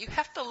kingdom. You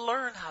have to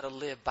learn how to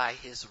live by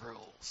His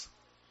rules.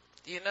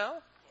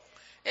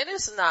 And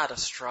it's not a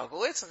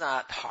struggle. It's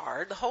not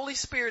hard. The Holy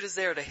Spirit is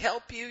there to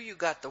help you. You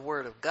got the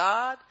Word of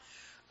God.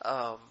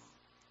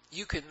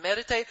 You can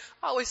meditate.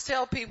 I always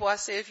tell people, I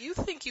say, if you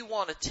think you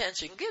want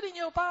attention, get in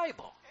your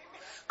Bible.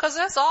 Because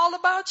that's all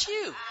about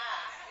you.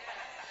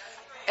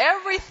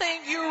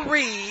 Everything you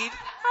read,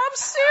 I'm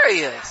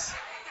serious.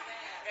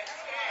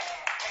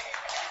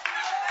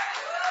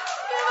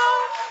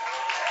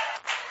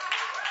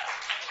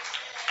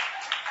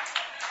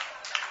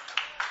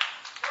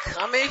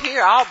 Come in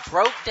here all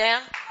broke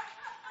down.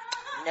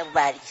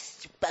 Nobody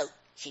spoke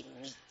to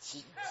me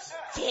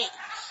today.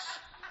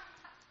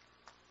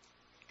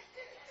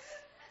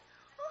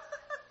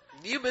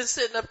 You've been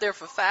sitting up there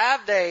for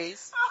 5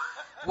 days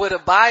with a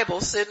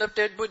Bible sitting up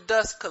there with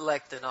dust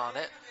collecting on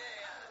it.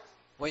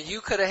 When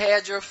you could have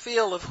had your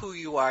feel of who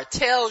you are. It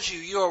tells you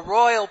you're a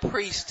royal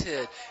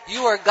priesthood.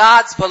 You are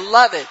God's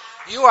beloved.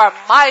 You are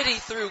mighty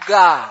through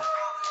God.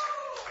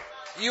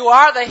 You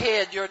are the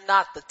head, you're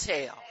not the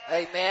tail.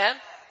 Amen.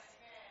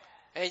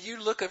 And you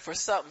looking for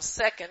something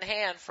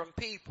secondhand from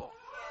people.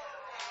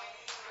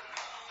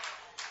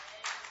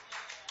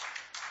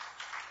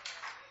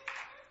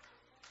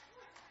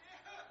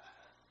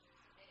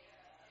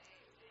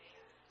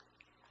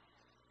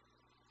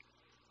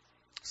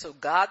 So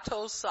God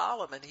told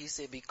Solomon, he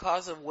said,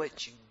 because of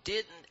what you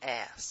didn't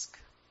ask.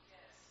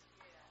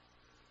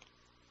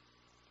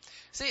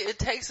 See, it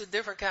takes a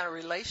different kind of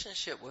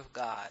relationship with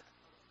God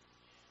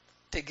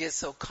to get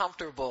so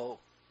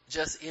comfortable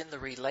just in the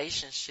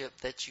relationship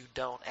that you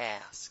don't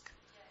ask.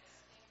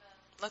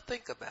 Now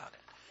think about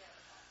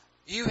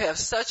it. You have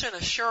such an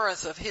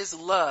assurance of His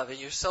love and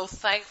you're so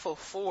thankful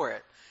for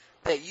it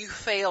that you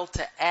fail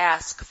to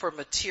ask for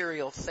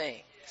material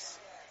things.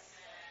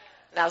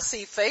 Now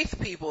see, faith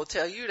people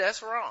tell you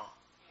that's wrong.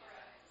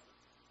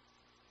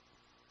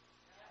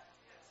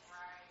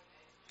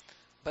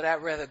 But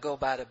I'd rather go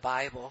by the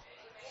Bible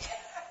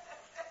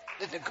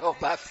than to go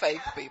by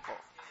faith people.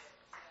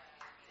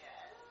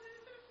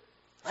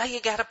 Well, you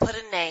gotta put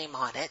a name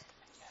on it.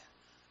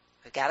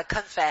 You gotta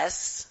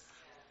confess.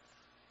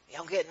 You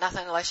don't get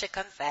nothing unless you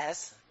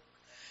confess.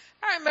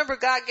 I remember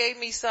God gave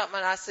me something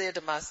and I said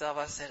to myself,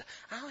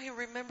 I don't even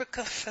remember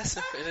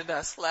confessing it. And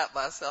I slapped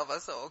myself. I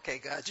said, okay,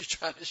 God, you're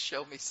trying to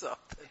show me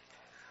something.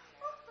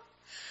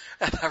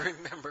 And I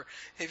remember,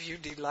 if you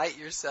delight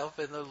yourself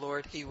in the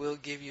Lord, He will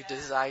give you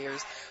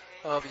desires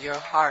of your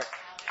heart.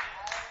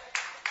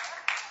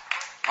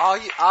 All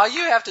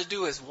you have to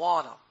do is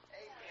want them.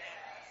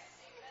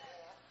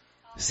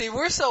 See,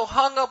 we're so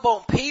hung up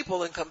on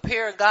people and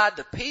comparing God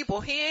to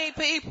people. He ain't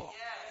people.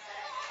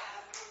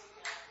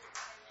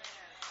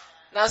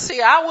 Now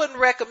see, I wouldn't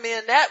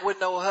recommend that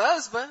with no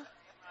husband.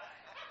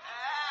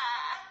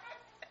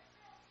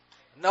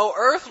 No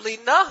earthly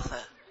nothing.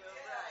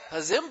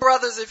 Cause them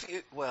brothers, sorry.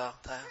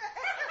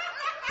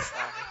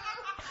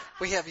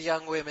 We have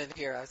young women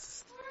here.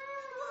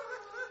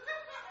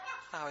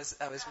 I was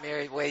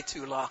married way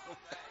too long.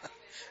 I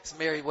was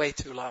married way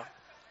too long.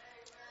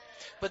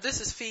 But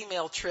this is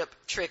female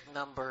trick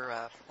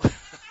number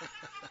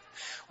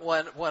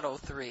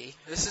 103.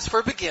 This is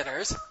for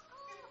beginners.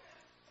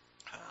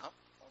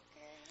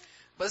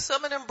 But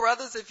some of them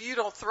brothers, if you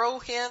don't throw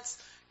hints,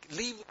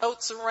 leave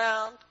notes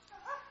around,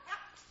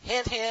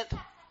 hint,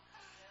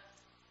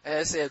 and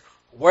it said,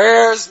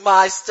 where's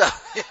my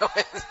stuff? You know,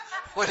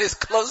 when it's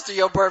close to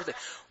your birthday,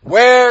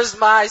 where's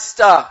my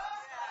stuff?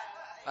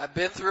 I've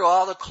been through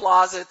all the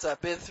closets.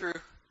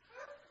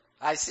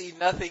 I see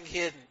nothing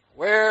hidden.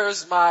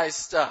 Where's my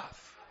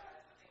stuff?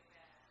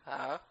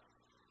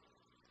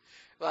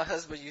 My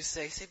husband used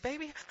to say,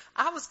 baby,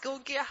 I was going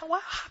to get, how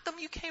come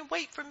you can't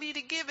wait for me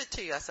to give it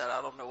to you? I said,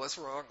 I don't know what's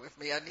wrong with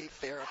me. I need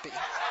therapy.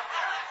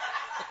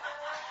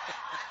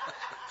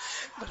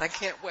 But I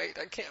can't wait.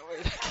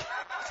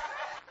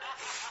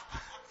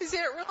 Is it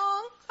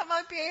wrong? Am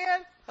I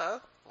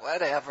bad?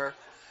 Whatever.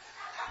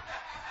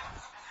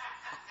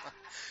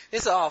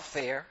 It's all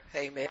fair.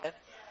 Amen.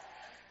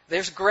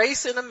 There's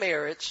grace in a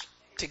marriage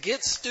to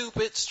get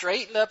stupid,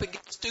 straighten up, and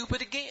get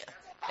stupid again.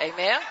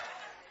 Amen.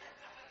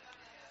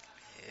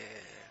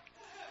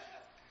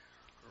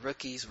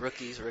 Rookies.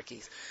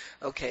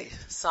 Okay,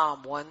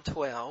 Psalm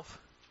 112.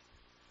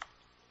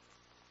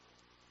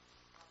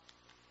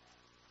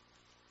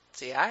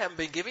 See, I haven't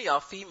been giving y'all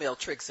female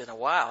tricks in a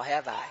while,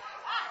 have I?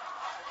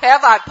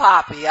 Have I,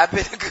 Poppy? I've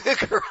been a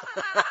good girl.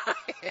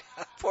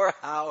 Poor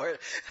Howard.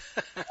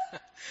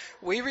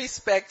 We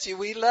respect you.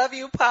 We love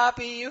you,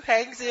 Poppy. You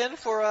hangs in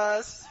for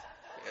us.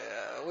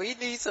 Yeah, we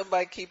need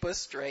somebody to keep us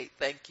straight.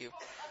 Thank you.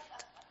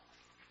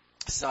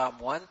 Psalm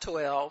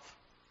 112.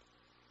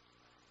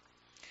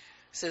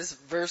 It says,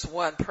 verse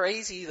 1,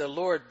 praise ye the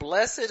Lord.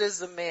 Blessed is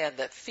the man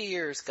that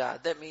fears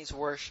God. That means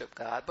worship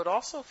God, but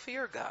also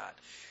fear God.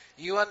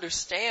 You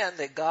understand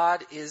that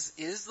God is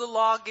the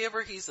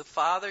lawgiver. He's the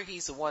Father.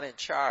 He's the one in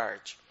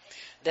charge.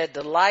 That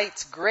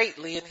delights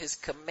greatly in His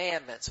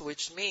commandments,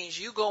 which means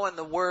you go in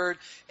the Word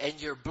and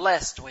you're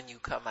blessed when you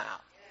come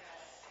out.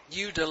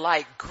 You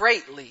delight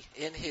greatly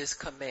in His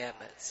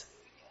commandments.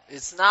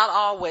 It's not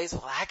always,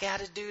 well, I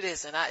got to do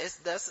this, and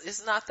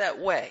it's not that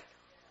way.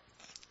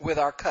 With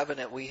our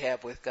covenant we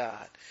have with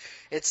God.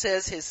 It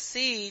says His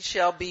seed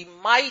shall be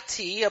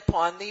mighty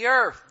upon the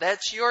earth.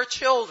 That's your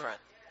children.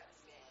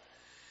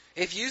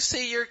 If you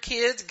see your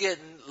kids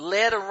getting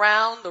led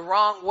around the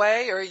wrong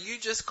way, or you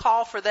just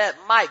call for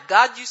that might.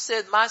 God, you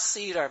said my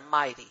seed are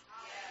mighty.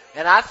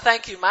 And I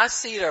thank you, my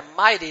seed are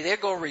mighty. They're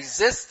going to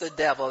resist the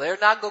devil. They're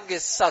not going to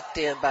get sucked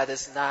in by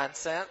this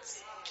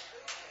nonsense.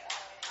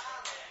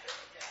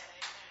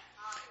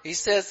 He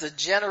says the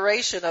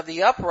generation of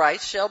the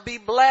upright shall be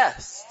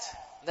blessed.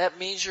 That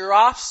means your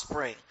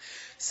offspring.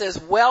 It says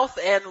wealth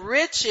and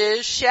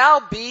riches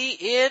shall be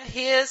in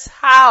his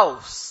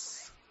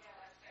house,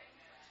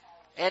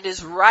 and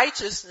his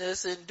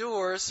righteousness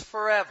endures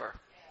forever.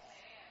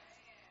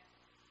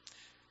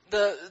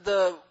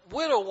 The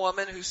widow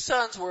woman whose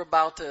sons were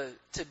about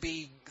to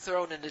be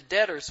thrown into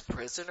debtor's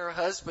prison, her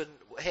husband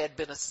had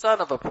been a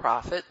son of a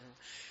prophet,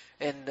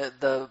 and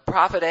the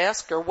prophet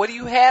asked her, what do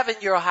you have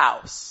in your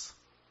house?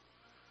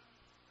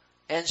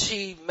 And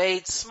she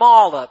made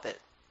small of it.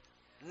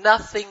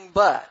 Nothing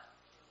but.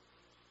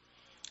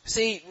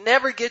 See,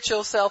 never get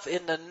yourself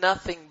in the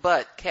nothing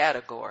but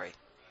category.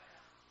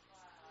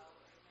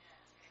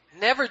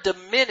 Never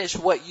diminish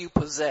what you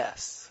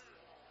possess.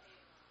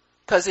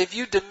 Because if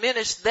you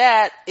diminish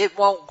that, it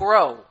won't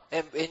grow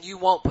and you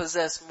won't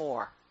possess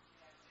more.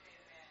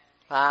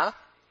 Huh?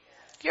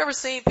 You ever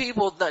seen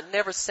people that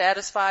never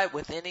satisfied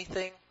with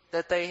anything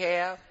that they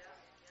have?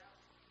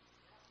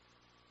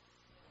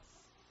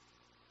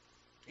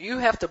 You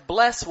have to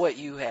bless what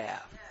you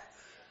have.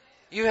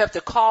 You have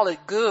to call it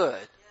good.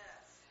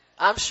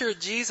 I'm sure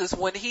Jesus,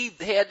 when he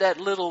had that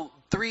little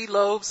 3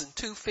 loaves and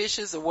 2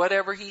 fishes or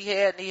whatever he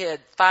had, and he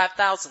had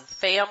 5,000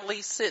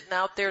 families sitting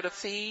out there to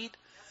feed,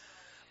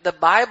 the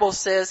Bible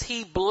says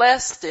he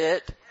blessed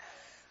it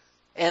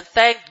and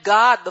thanked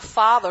God the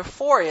Father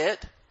for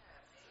it.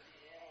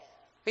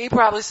 He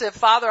probably said,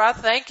 Father, I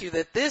thank you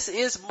that this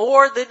is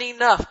more than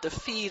enough to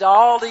feed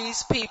all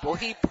these people.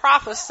 He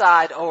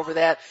prophesied over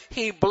that.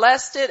 He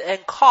blessed it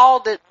and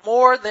called it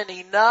more than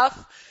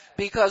enough,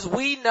 because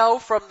we know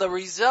from the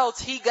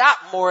results he got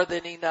more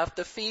than enough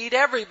to feed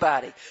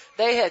everybody.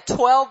 They had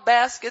 12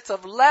 baskets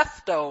of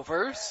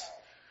leftovers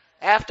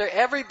after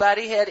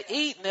everybody had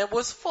eaten and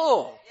was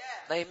full.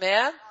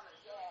 Amen?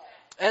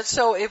 And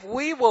so if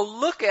we will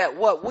look at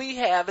what we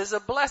have as a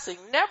blessing,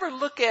 never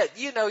look at,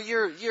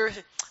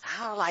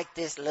 I don't like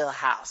this little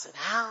house, and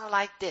I don't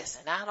like this,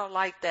 and I don't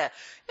like that.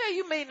 Yeah,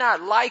 you may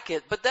not like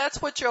it, but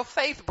that's what your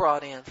faith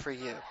brought in for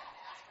you.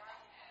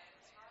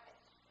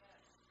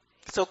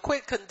 So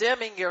quit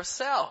condemning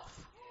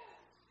yourself.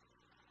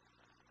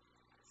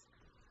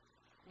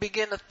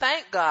 Begin to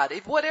thank God.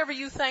 If whatever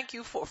you thank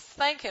him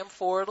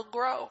for, it'll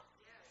grow.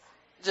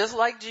 Just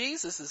like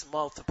Jesus is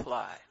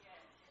multiplied.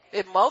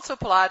 It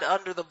multiplied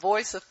under the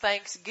voice of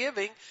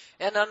thanksgiving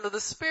and under the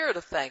spirit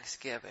of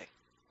thanksgiving.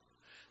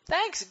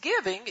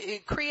 Thanksgiving,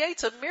 it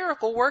creates a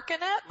miracle working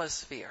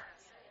atmosphere.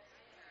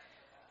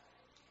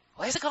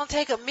 Well, is it going to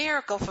take a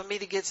miracle for me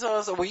to get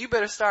so? Well, you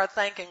better start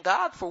thanking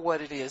God for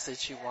what it is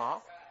that you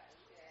want.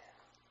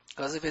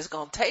 Because if it's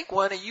going to take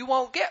one, and you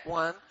won't get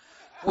one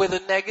with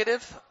a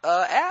negative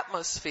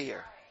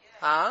atmosphere.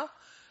 Huh?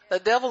 The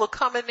devil will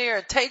come in there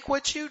and take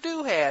what you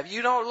do have.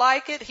 You don't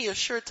like it, he'll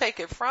sure take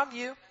it from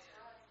you.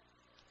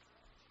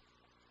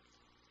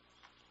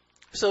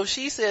 So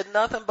she said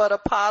nothing but a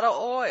pot of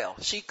oil.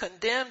 She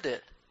condemned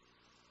it.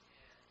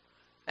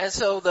 And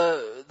so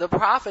the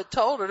prophet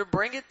told her to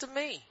bring it to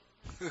me.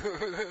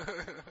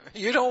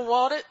 You don't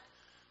want it?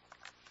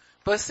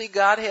 But see,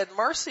 God had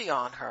mercy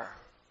on her.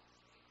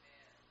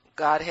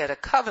 God had a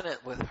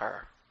covenant with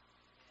her.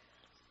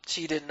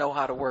 She didn't know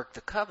how to work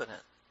the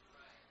covenant.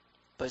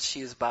 But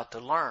she is about to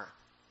learn.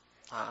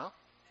 Huh?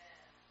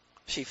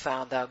 She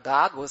found out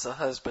God was a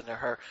husband to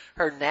her.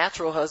 Her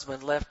natural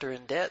husband left her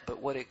in debt,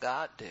 but what did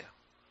God do?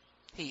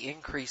 He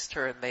increased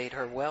her and made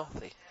her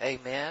wealthy.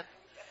 Amen.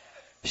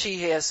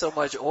 She had so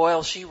much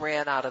oil, she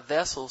ran out of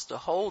vessels to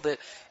hold it,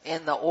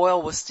 and the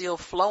oil was still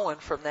flowing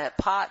from that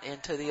pot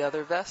into the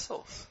other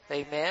vessels.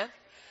 Amen.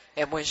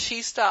 And when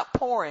she stopped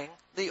pouring,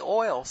 the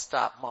oil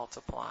stopped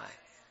multiplying.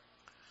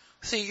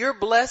 See, your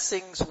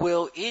blessings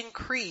will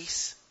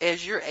increase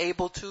as you're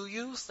able to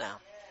use them.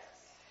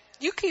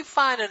 You keep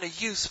finding a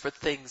use for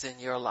things in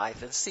your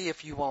life and see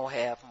if you won't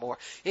have more.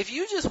 If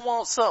you just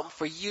want something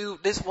for you,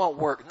 this won't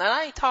work. Now,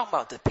 I ain't talking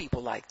about the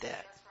people like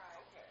that.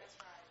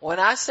 When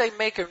I say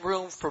making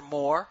room for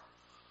more,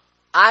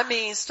 I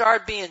mean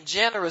start being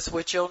generous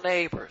with your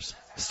neighbors.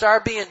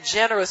 Start being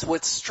generous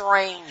with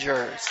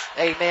strangers.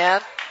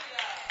 Amen.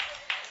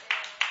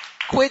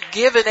 Quit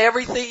giving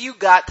everything you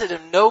got to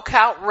them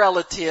no-count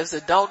relatives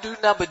that don't do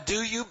nothing but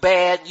do you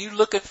bad and you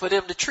looking for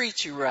them to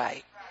treat you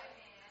right.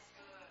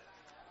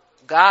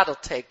 God will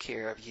take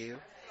care of you.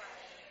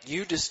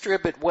 You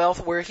distribute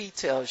wealth where he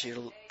tells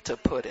you to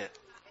put it.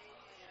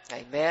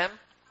 Amen.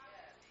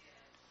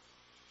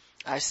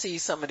 I see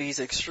some of these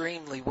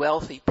extremely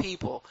wealthy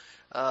people.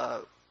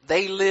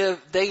 They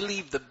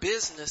leave the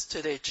business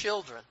to their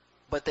children,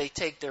 but they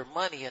take their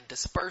money and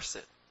disperse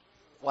it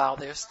while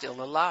they're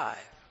still alive.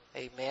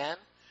 Amen.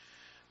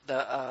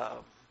 The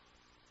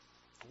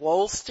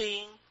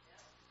Wolstein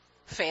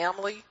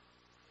family,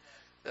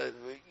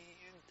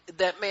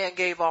 that man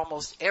gave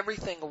almost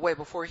everything away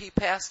before he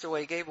passed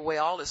away, gave away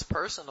all his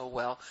personal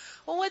wealth.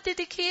 Well, what did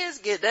the kids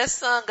get? That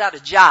son got a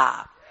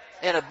job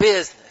and a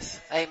business.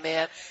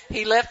 Amen.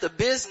 He left the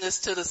business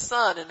to the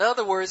son. In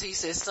other words, he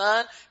said,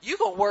 son, you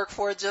gonna work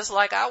for it just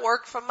like I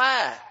worked for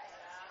mine.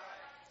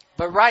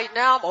 But right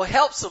now, I'm gonna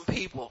help some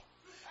people.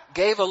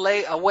 Gave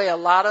away a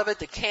lot of it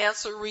to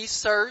cancer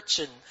research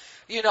and,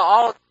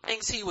 all the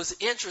things he was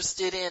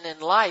interested in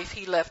life.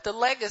 He left a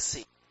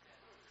legacy.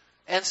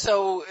 And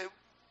so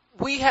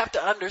we have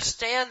to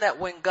understand that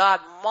when God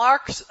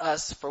marks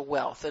us for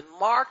wealth and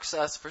marks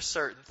us for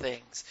certain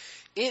things,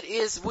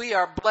 we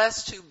are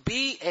blessed to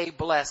be a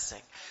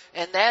blessing.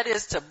 And that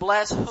is to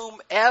bless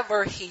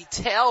whomever he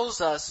tells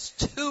us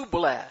to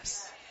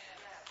bless.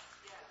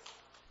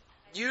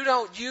 You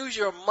don't use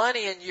your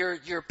money and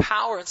your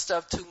power and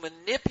stuff to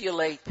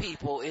manipulate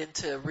people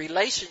into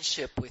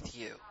relationship with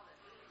you.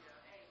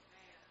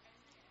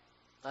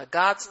 Now,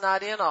 God's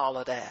not in all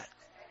of that.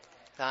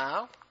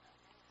 Now,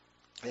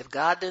 if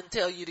God didn't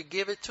tell you to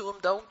give it to him,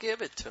 don't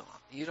give it to him.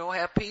 You don't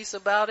have peace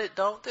about it,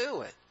 don't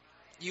do it.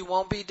 You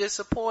won't be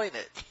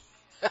disappointed.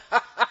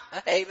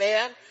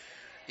 Amen.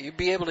 You'll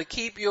be able to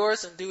keep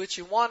yours and do what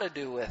you want to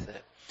do with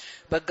it.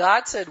 But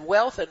God said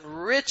wealth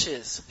and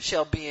riches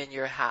shall be in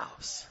your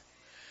house.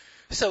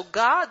 So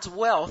God's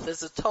wealth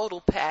is a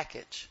total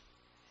package.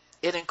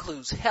 It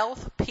includes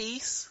health,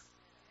 peace,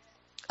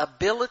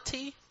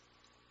 ability,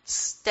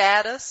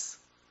 status,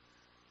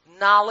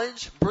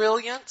 knowledge,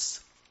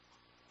 brilliance.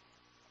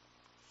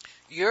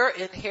 Your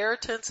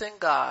inheritance in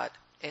God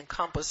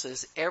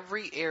encompasses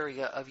every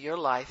area of your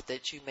life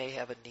that you may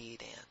have a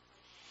need in.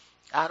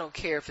 I don't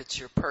care if it's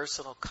your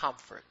personal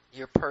comfort,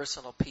 your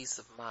personal peace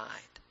of mind.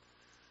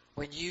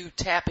 When you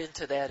tap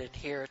into that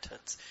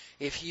inheritance,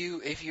 if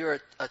you're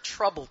a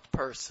troubled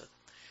person,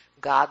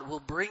 God will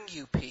bring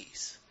you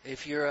peace.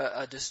 If you're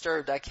a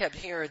disturbed, I kept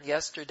hearing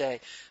yesterday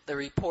the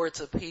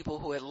reports of people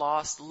who had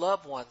lost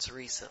loved ones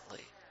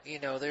recently. You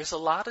know, there's a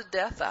lot of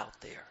death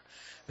out there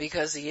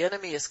because the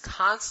enemy is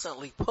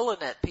constantly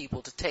pulling at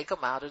people to take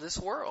them out of this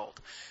world.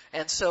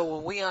 And so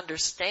when we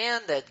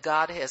understand that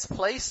God has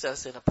placed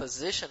us in a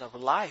position of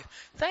life,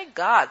 thank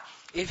God.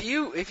 If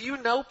you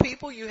know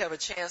people, you have a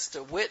chance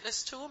to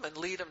witness to them and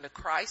lead them to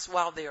Christ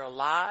while they're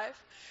alive.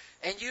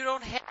 And you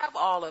don't have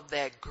all of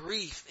that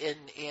grief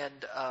and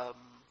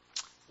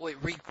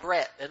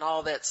regret and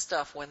all that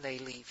stuff when they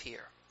leave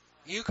here.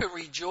 You can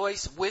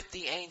rejoice with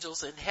the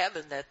angels in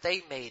heaven that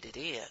they made it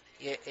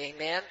in.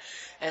 Amen.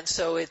 And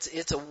so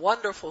it's a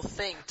wonderful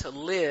thing to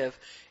live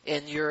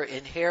in your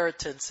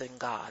inheritance in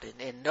God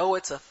and know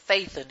it's a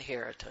faith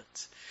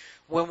inheritance.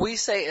 When we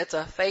say it's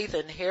a faith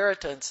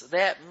inheritance,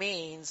 that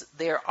means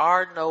there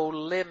are no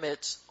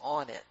limits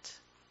on it.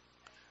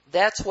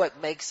 That's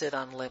what makes it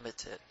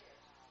unlimited.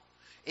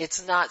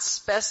 It's not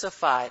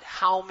specified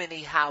how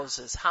many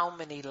houses, how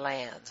many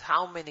lands,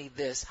 how many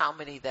this, how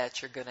many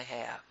that you're going to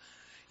have.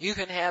 You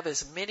can have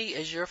as many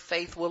as your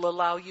faith will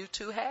allow you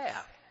to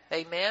have.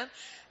 Amen.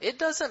 It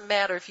doesn't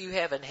matter if you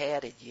haven't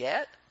had it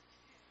yet.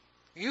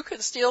 You can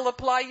still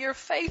apply your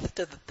faith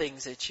to the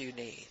things that you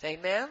need.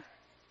 Amen.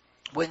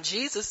 When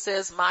Jesus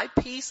says, my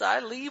peace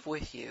I leave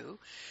with you,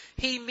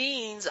 he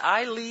means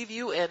I leave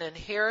you an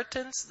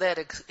inheritance that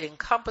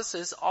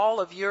encompasses all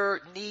of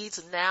your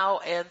needs now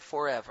and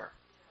forever.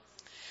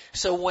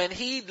 So when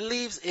he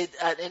leaves it,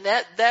 and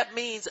that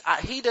means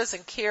he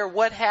doesn't care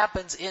what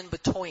happens in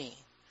between.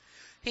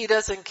 He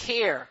doesn't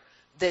care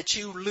that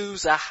you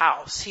lose a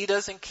house. He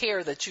doesn't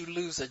care that you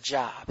lose a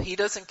job. He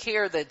doesn't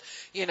care that,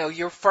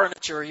 your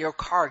furniture or your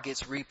car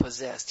gets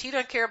repossessed. He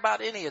doesn't care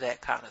about any of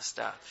that kind of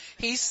stuff.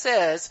 He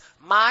says,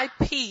 my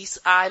peace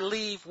I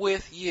leave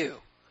with you.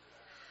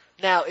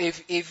 Now,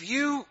 if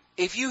you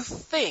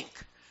think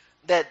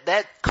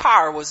that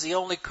car was the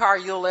only car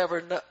you'll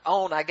ever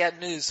own, I got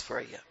news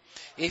for you.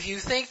 If you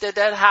think that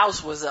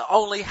house was the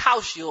only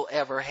house you'll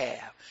ever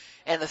have,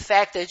 and the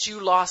fact that you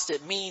lost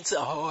it means,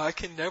 I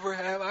can never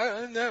have,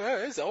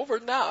 it's over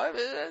now. It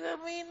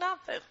doesn't mean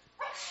nothing.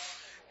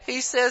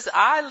 He says,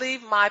 I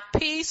leave my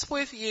peace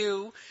with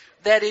you,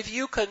 that if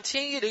you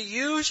continue to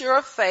use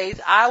your faith,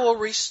 I will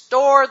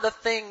restore the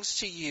things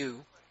to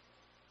you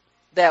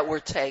that were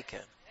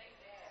taken.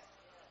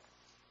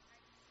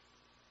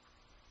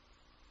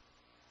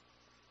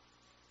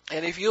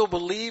 And if you'll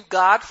believe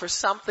God for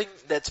something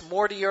that's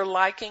more to your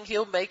liking,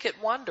 he'll make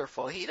it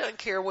wonderful. He doesn't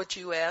care what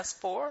you ask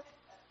for.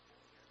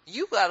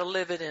 You got to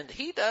live it in.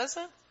 He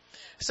doesn't.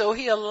 So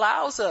he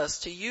allows us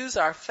to use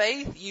our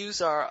faith,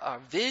 use our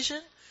vision,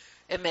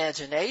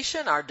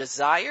 imagination, our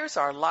desires,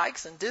 our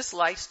likes and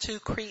dislikes to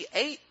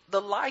create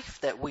the life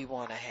that we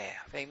want to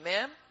have.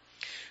 Amen.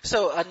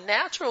 So a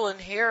natural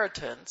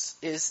inheritance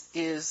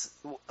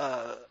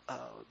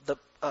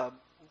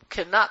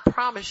cannot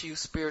promise you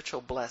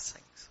spiritual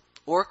blessings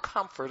or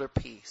comfort or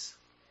peace.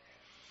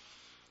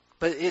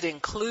 But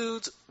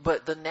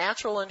the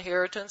natural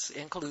inheritance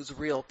includes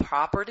real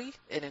property,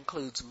 it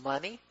includes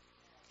money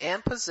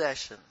and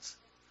possessions,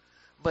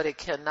 but it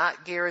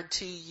cannot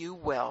guarantee you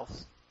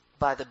wealth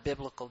by the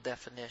biblical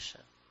definition.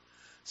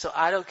 So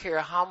I don't care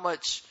how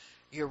much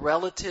your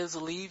relatives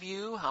leave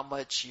you, how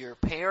much your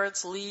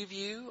parents leave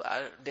you.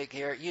 They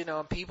care,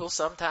 and people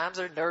sometimes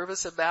are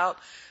nervous about,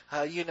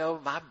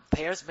 my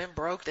parents been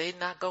broke, they're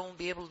not going to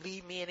be able to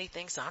leave me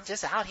anything, so I'm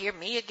just out here,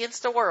 me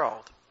against the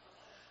world.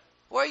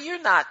 Well,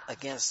 you're not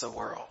against the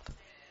world.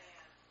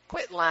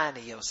 Quit lying to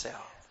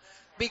yourself.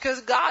 Because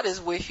God is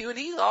with you and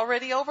he's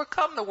already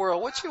overcome the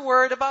world. What you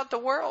worried about the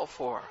world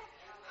for?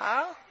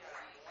 Huh?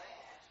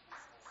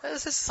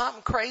 This is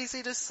something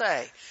crazy to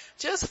say.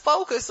 Just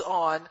focus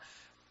on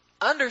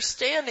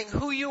understanding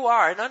who you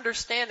are and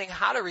understanding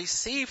how to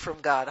receive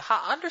from God.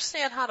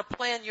 Understand how to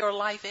plan your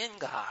life in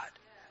God.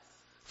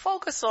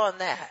 Focus on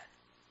that.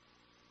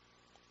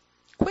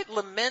 Quit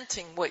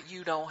lamenting what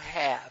you don't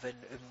have and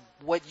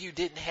what you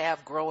didn't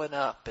have growing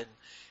up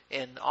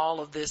and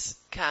all of this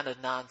kind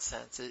of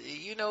nonsense.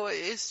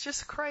 It's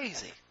just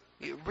crazy.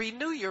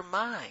 Renew your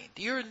mind.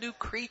 You're a new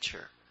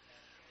creature.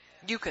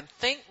 You can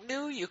think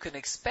new. You can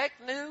expect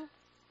new.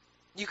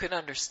 You can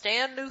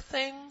understand new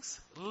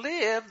things.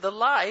 Live the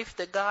life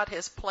that God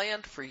has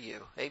planned for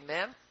you.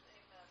 Amen.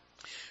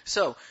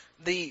 So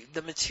the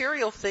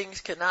material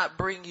things cannot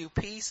bring you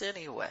peace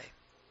anyway.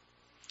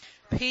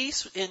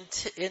 Peace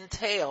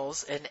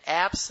entails an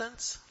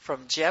absence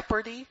from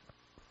jeopardy,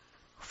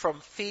 from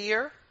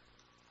fear.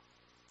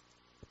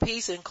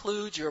 Peace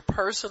includes your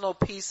personal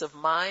peace of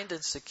mind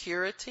and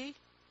security.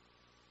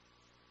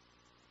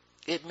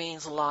 It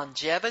means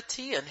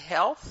longevity and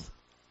health.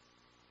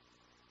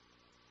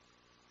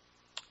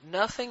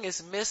 Nothing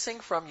is missing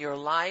from your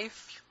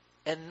life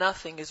and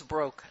nothing is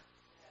broken.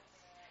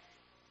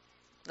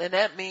 And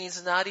that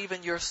means not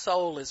even your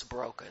soul is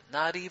broken.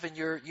 Not even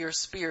your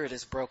spirit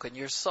is broken.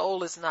 Your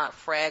soul is not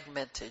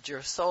fragmented.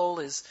 Your soul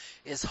is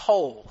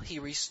whole. He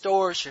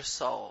restores your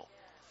soul.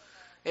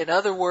 In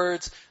other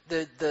words,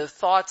 the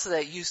thoughts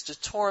that used to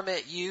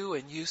torment you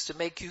and used to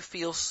make you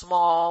feel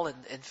small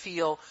and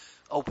feel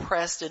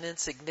oppressed and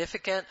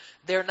insignificant,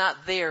 they're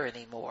not there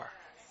anymore.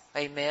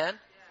 Amen?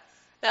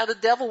 Now the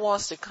devil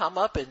wants to come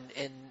up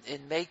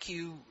and make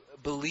you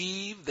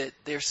believe that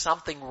there's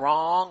something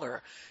wrong,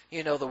 or,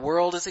 the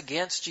world is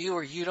against you,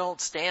 or you don't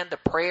stand a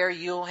prayer,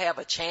 you don't have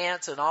a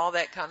chance, and all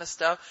that kind of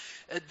stuff.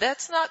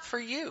 That's not for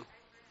you.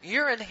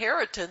 Your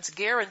inheritance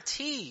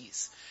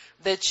guarantees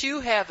that you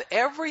have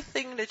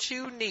everything that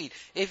you need.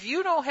 If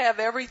you don't have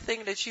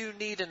everything that you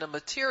need in a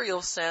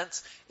material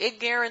sense, it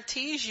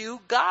guarantees you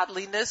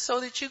godliness so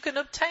that you can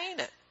obtain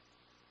it.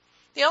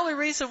 The only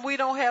reason we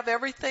don't have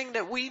everything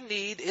that we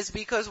need is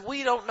because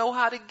we don't know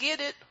how to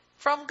get it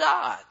from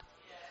God.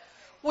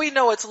 We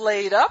know it's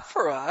laid up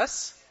for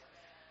us,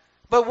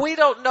 but we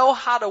don't know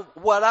how to,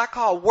 what I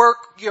call, work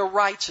your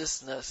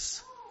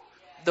righteousness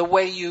the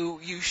way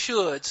you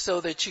should, so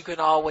that you can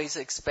always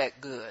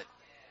expect good.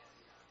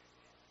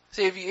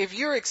 See, if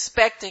you're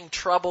expecting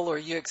trouble, or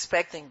you're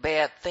expecting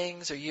bad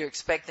things, or you're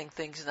expecting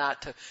things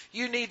not to,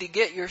 you need to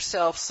get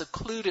yourself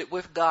secluded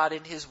with God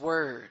in His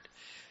Word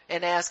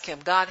and ask Him,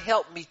 God,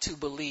 help me to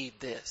believe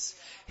this.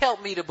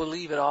 Help me to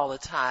believe it all the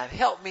time.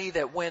 Help me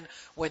that when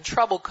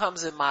trouble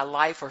comes in my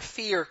life or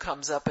fear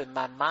comes up in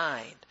my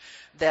mind,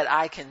 that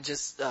I can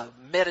just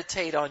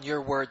meditate on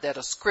your word, that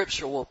a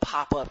scripture will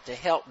pop up to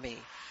help me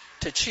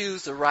to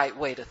choose the right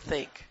way to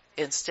think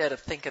instead of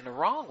thinking the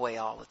wrong way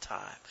all the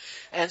time.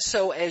 And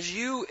so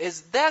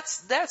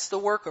that's the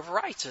work of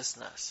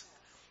righteousness.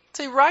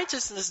 See,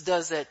 righteousness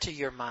does that to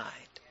your mind.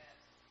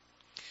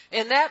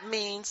 And that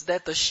means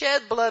that the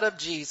shed blood of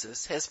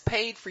Jesus has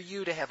paid for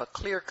you to have a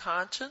clear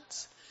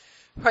conscience,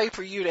 paid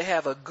for you to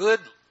have a good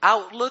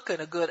outlook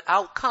and a good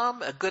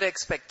outcome, a good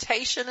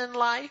expectation in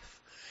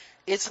life.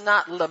 It's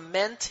not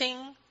lamenting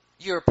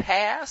your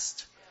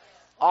past,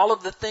 all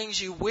of the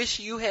things you wish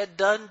you had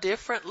done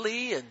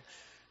differently and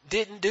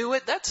didn't do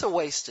it. That's a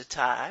waste of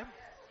time.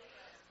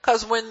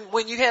 Because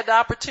when you had the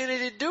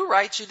opportunity to do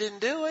right, you didn't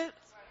do it.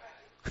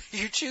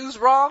 You choose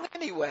wrong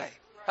anyway.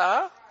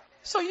 Huh?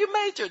 So you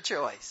made your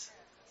choice.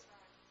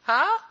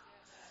 Huh?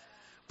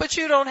 But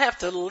you don't have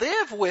to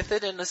live with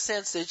it in the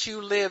sense that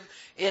you live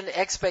in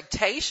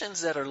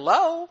expectations that are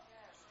low.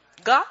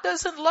 God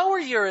doesn't lower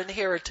your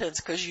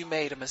inheritance because you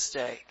made a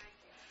mistake.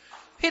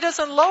 He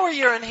doesn't lower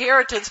your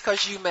inheritance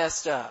because you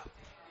messed up.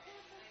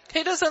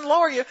 He doesn't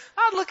lower you.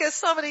 I look at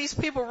some of these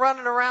people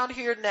running around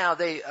here now.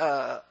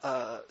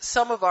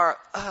 Some of our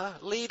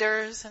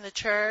leaders in the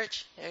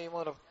church. You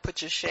want to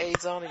put your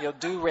shades on and your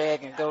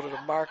do-rag and go to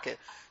the market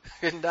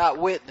and not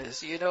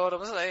witness. You know what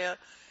I'm saying?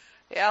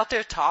 They're out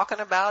there talking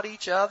about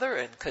each other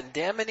and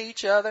condemning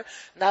each other.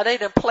 Now they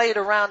done played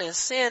around in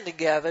sin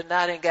together.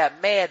 Now they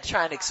got mad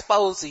trying to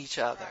expose each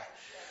other.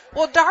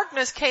 Well,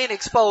 darkness can't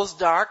expose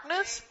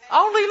darkness.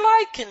 Only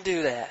light can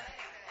do that.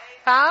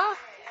 Huh?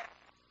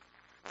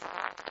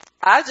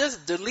 I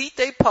just delete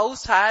they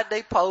post, hide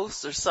they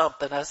post or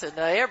something. I said,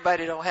 now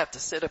everybody don't have to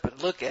sit up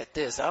and look at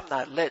this. I'm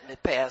not letting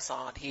it pass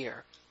on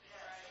here.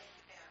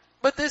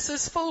 But this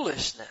is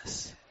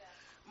foolishness.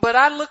 But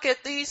I look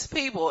at these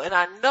people and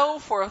I know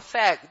for a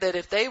fact that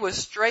if they would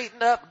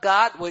straighten up,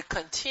 God would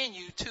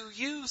continue to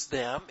use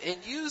them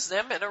and use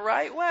them in the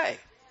right way.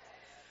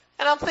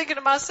 And I'm thinking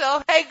to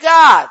myself, hey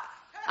God,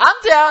 I'm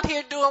down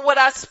here doing what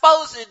I'm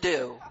supposed to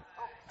do.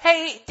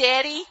 Hey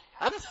Daddy,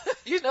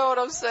 you know what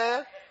I'm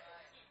saying?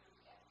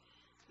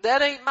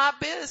 That ain't my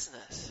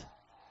business.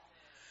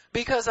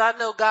 Because I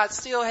know God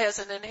still has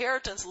an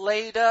inheritance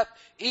laid up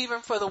even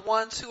for the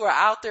ones who are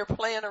out there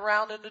playing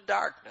around in the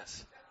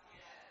darkness.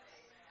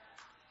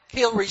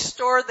 He'll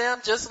restore them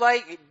just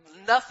like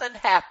nothing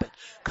happened.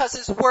 Because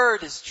His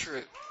word is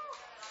true.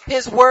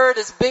 His word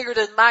is bigger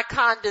than my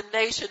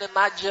condemnation and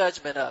my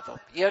judgment of them.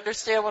 You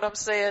understand what I'm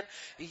saying?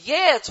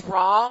 Yeah, it's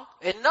wrong.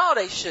 And no,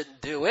 they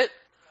shouldn't do it.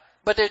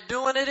 But they're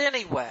doing it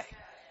anyway.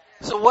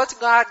 So what's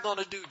God going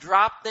to do?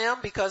 Drop them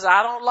because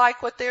I don't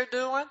like what they're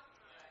doing?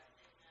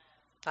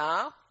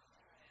 Huh?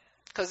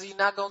 Because He's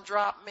not going to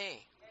drop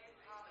me.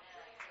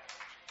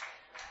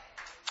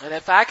 And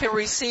if I can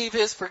receive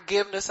His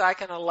forgiveness, I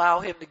can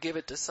allow Him to give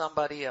it to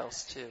somebody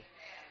else too.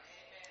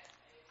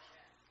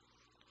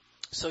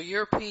 So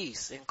your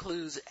peace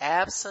includes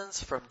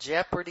absence from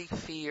jeopardy,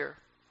 fear,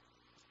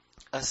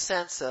 a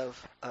sense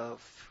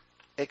of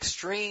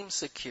extreme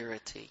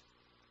security,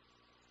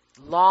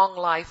 long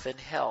life and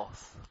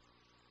health.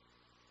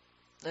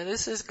 Now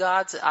this is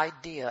God's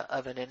idea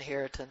of an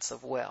inheritance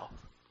of wealth.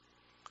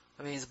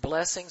 I mean, His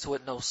blessings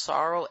with no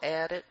sorrow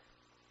added.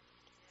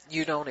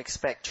 You don't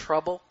expect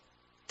trouble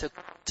to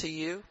come to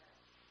you.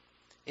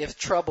 If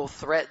trouble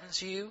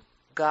threatens you,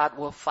 God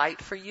will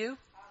fight for you.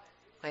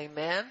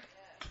 Amen.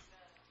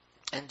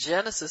 In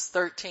Genesis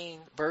 13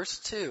 verse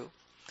 2,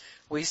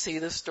 we see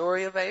the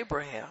story of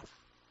Abraham.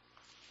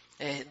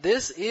 And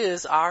this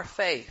is our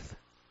faith.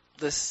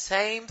 The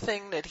same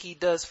thing that He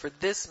does for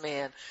this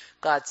man,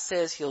 God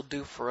says He'll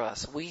do for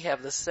us. We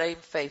have the same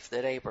faith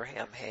that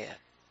Abraham had.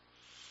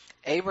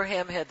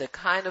 Abraham had the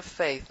kind of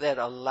faith that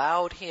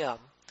allowed him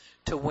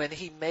to, when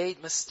he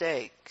made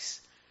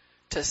mistakes,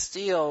 to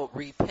still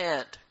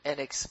repent and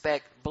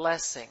expect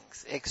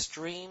blessings,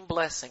 extreme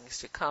blessings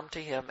to come to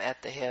him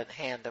at the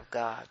hand of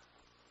God.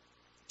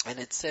 And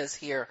it says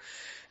here,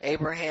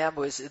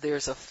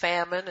 there's a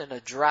famine and a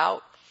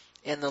drought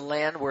in the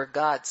land where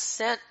God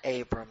sent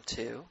Abram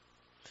to.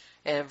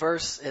 And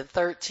in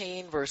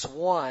 13 verse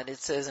 1, it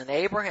says, and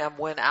Abraham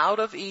went out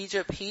of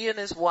Egypt, he and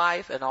his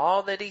wife and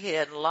all that he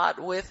had, and Lot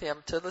with him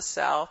to the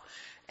south.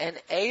 And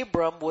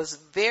Abram was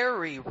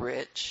very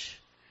rich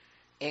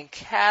in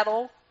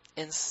cattle,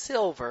 in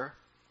silver,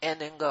 and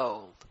in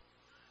gold.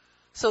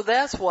 So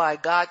that's why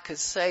God could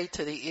say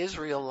to the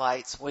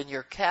Israelites, when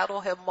your cattle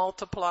have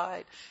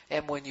multiplied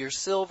and when your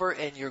silver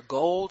and your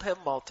gold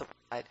have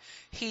multiplied,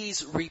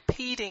 He's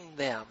repeating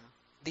them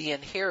the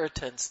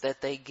inheritance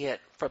that they get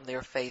from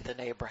their faith in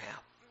Abraham.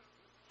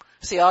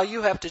 See, all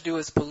you have to do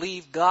is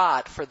believe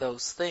God for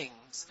those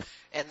things,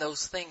 and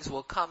those things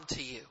will come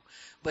to you.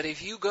 But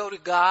if you go to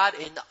God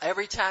and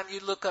every time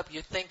you look up,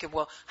 you're thinking,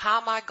 well, how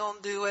am I going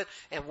to do it?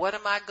 And what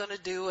am I going to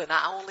do? And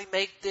I only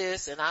make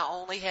this and I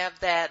only have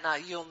that. Now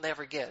you'll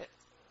never get it.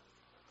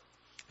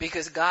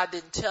 Because God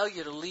didn't tell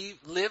you to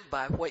live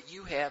by what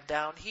you have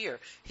down here.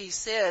 He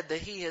said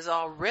that He has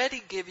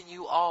already given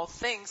you all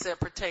things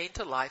that pertain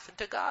to life and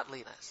to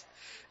godliness.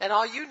 And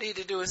all you need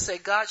to do is say,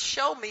 God,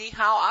 show me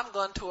how I'm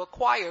going to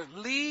acquire.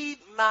 Lead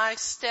my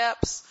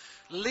steps.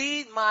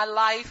 Lead my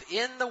life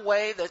in the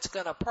way that's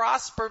going to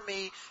prosper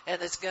me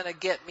and it's going to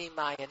get me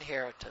my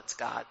inheritance,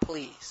 God,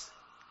 please.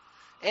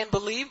 And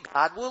believe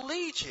God will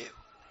lead you.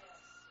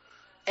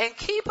 And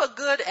keep a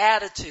good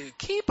attitude.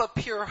 Keep a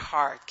pure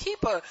heart.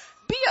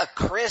 Be a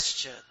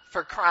Christian,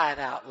 for crying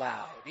out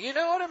loud. You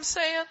know what I'm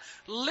saying?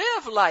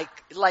 Live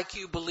like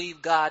you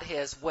believe God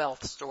has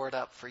wealth stored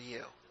up for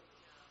you.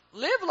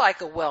 Live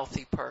like a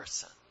wealthy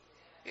person.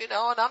 You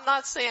know, and I'm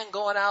not saying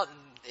going out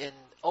and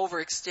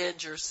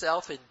overextend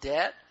yourself in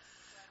debt,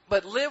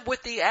 but live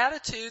with the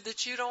attitude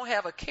that you don't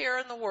have a care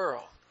in the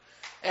world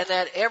and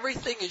that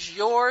everything is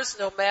yours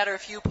no matter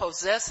if you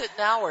possess it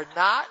now or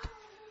not.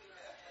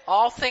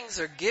 All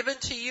things are given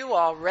to you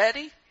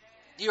already.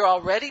 You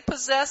already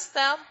possess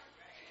them.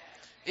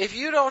 If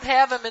you don't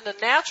have them in the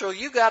natural,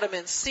 you got them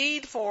in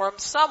seed form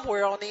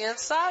somewhere on the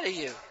inside of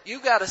you.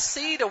 You got a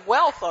seed of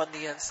wealth on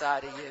the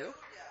inside of you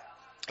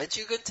that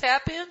you can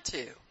tap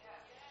into.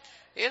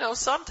 You know,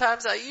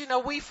 sometimes,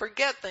 we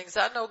forget things.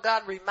 I know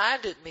God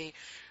reminded me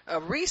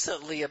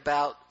recently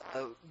about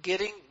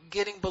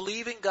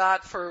believing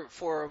God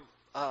for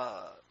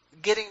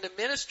getting the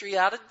ministry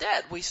out of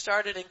debt. We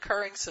started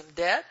incurring some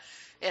debt,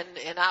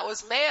 and I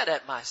was mad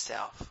at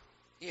myself,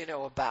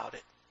 about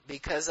it,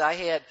 because I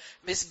had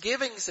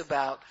misgivings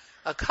about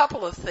a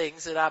couple of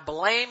things that I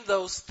blamed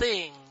those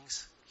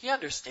things. You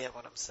understand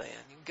what I'm saying?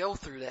 You can go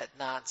through that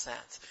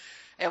nonsense.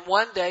 And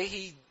one day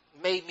He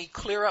made me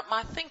clear up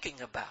my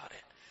thinking about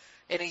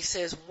it. And He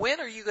says, when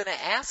are you going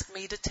to ask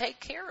me to take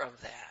care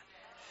of that?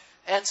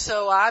 And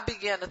so I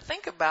began to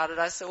think about it.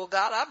 I said, well,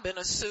 God, I've been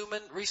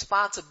assuming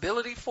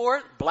responsibility for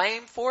it,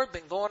 blame for it,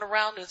 been going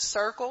around in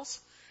circles,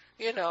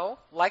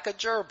 like a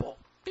gerbil.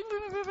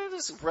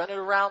 Just running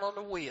around on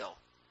the wheel.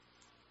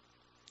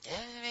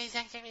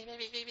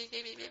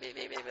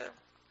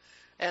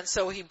 And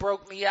so He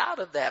broke me out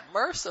of that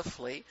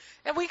mercifully,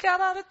 and we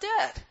got out of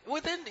debt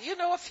within,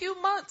 a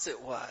few months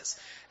it was.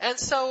 And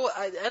so,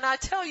 I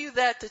tell you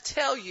that to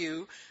tell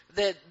you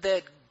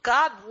that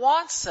God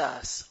wants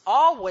us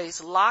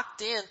always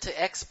locked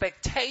into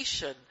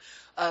expectation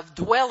of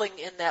dwelling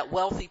in that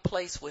wealthy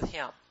place with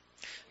Him.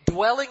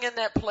 Dwelling in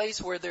that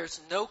place where there's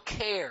no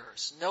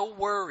cares, no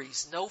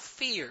worries, no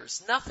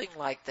fears, nothing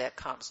like that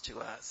comes to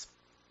us.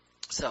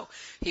 So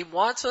He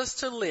wants us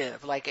to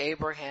live like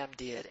Abraham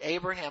did.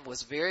 Abraham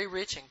was very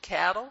rich in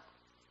cattle.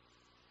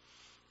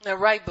 Now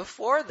right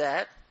before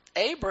that,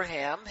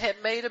 Abraham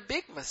had made a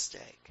big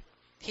mistake.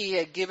 He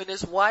had given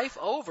his wife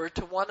over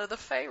to one of the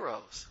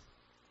pharaohs,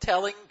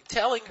 telling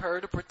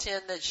her to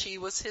pretend that she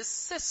was his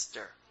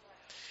sister.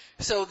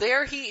 So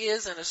there he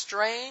is in a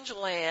strange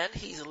land.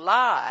 He's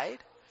lied.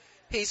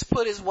 He's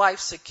put his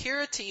wife's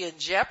security in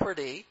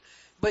jeopardy,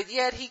 but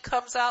yet he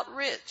comes out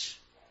rich.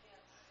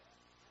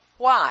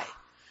 Why?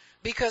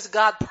 Because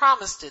God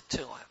promised it to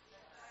him.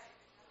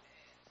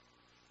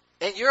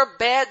 And your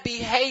bad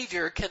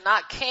behavior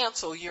cannot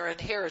cancel your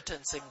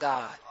inheritance in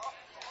God.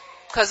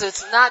 Because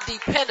it's not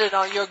dependent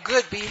on your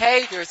good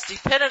behavior. It's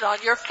dependent on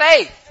your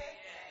faith.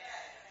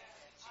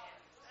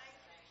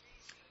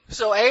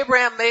 So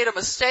Abraham made a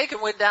mistake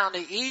and went down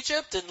to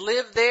Egypt and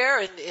lived there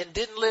and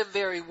didn't live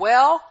very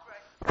well.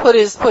 Put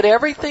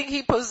everything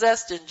he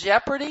possessed in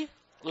jeopardy,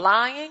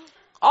 lying,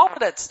 all of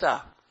that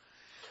stuff.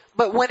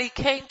 But when he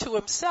came to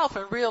himself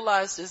and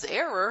realized his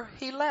error,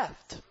 he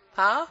left.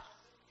 Huh?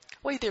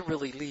 Well, he didn't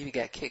really leave. He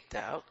got kicked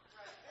out.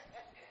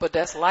 But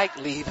that's like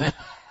leaving.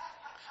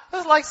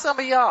 That's like some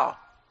of y'all.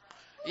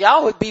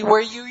 Y'all would be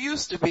where you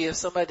used to be if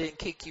somebody didn't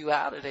kick you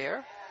out of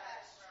there.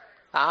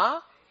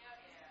 Huh?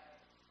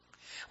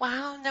 Well, I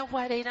don't know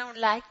why they don't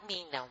like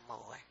me no more.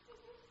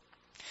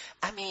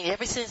 I mean,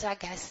 ever since I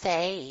got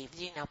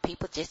saved,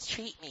 people just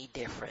treat me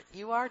different.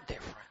 You are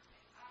different.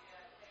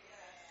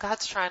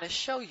 God's trying to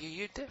show you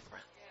you're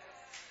different.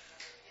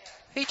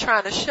 He's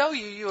trying to show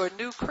you you're a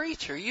new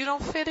creature. You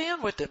don't fit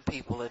in with them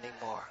people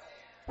anymore.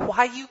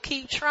 Why you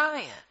keep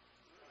trying?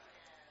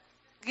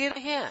 Get a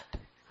hint.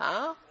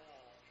 Huh?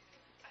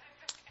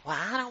 Well,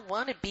 I don't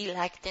want to be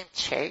like them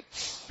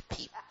church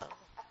people.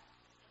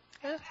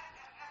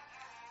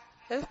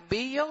 Just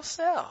be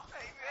yourself.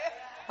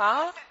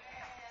 Huh?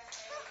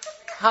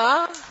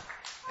 Huh?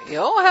 You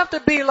don't have to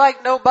be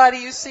like nobody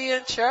you see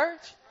in church.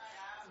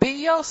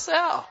 Be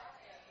yourself.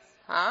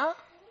 Huh?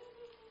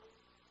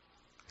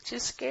 What you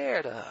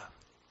scared of?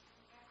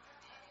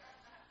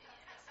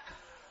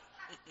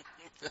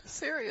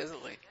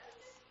 Seriously.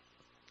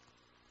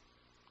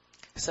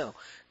 So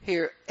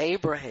here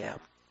Abraham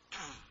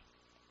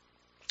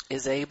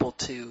is able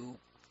to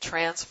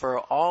transfer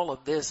all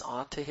of this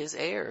onto his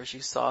heirs.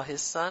 You saw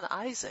his son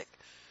Isaac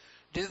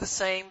do the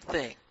same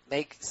thing,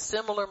 make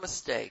similar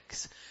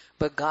mistakes.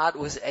 But God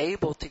was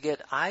able to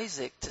get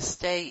Isaac to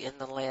stay in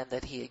the land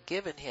that he had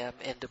given him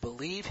and to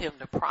believe him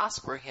to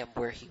prosper him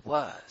where he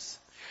was.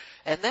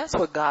 And that's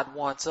what God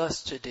wants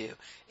us to do.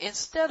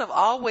 Instead of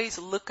always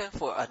looking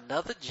for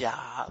another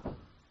job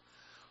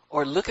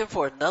or looking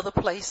for another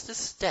place to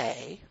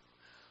stay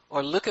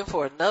or looking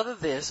for another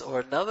this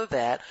or another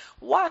that,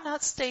 why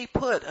not stay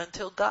put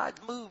until God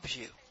moves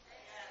you?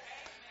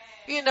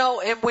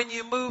 And when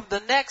you move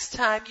the next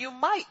time, you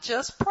might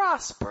just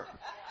prosper.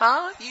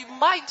 Huh? You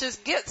might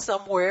just get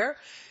somewhere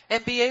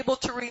and be able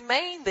to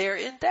remain there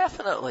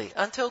indefinitely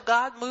until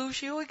God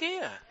moves you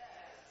again.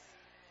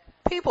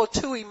 People are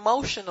too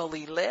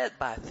emotionally led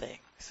by things.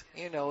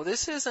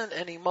 This isn't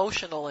an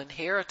emotional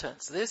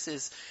inheritance. This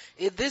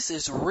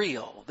is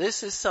real.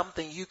 This is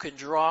something you can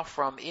draw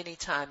from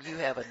anytime you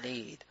have a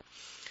need.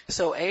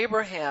 So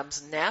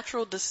Abraham's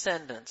natural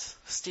descendants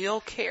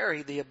still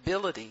carry the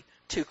ability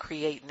to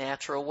create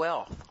natural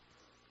wealth.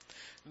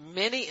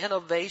 Many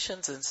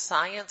innovations in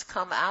science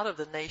come out of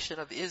the nation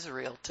of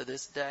Israel to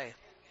this day.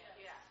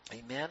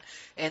 Amen.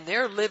 And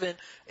they're living,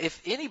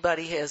 if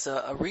anybody has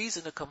a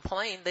reason to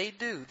complain, they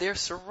do. They're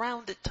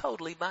surrounded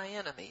totally by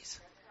enemies.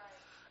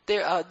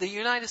 The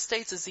United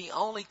States is the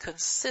only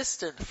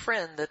consistent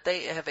friend that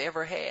they have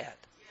ever had.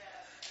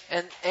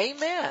 And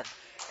amen.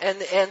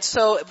 And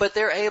so, but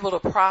they're able to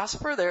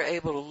prosper. They're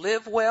able to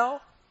live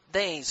well.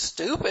 They ain't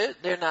stupid.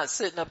 They're not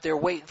sitting up there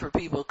waiting for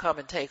people to come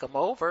and take them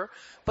over,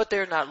 but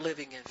they're not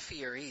living in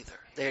fear either.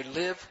 They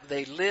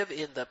live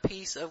in the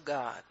peace of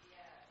God.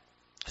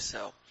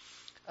 So,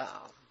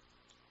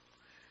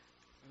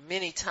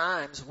 many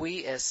times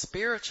we as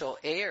spiritual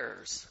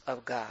heirs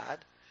of God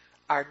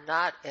are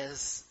not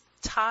as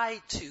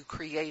tied to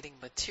creating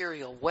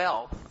material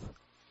wealth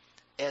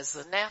as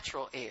the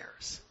natural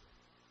heirs.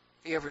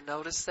 You ever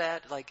notice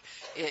that? Like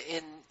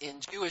in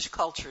Jewish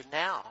culture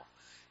now,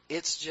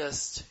 it's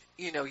just,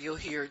 you'll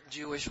hear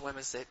Jewish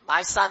women say,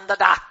 my son the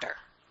doctor,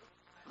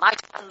 my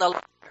son the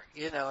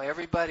lawyer.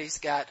 Everybody's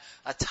got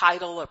a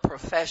title, a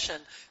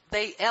profession.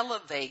 They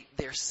elevate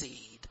their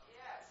seed.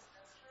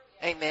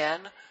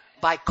 Amen.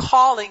 By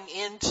calling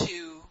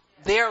into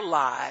their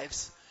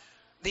lives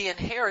the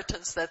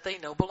inheritance that they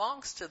know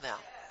belongs to them.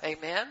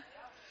 Amen.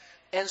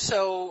 And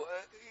so,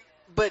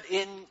 but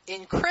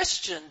in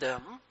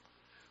Christendom,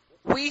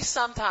 we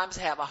sometimes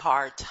have a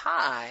hard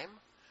time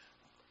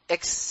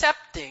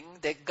accepting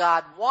that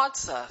God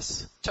wants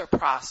us to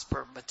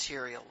prosper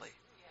materially.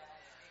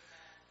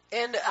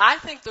 And I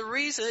think the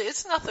reason,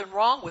 it's nothing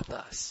wrong with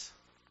us.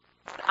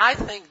 I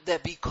think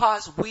that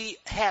because we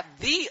have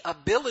the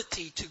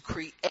ability to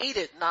create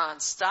it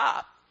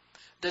nonstop,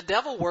 the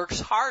devil works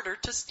harder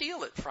to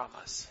steal it from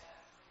us.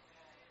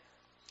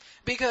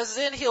 Because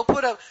then he'll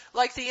put up,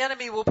 like the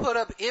enemy will put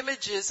up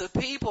images of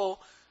people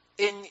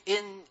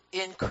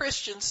in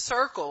Christian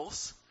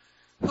circles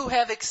who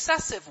have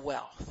excessive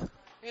wealth.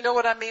 You know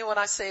what I mean when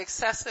I say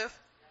excessive?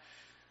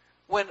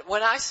 When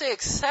I say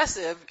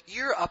excessive,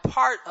 you're a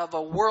part of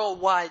a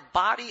worldwide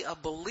body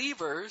of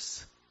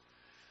believers,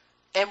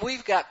 and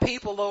we've got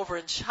people over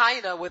in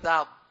China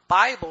without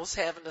Bibles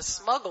having to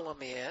smuggle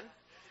them in,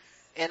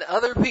 and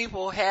other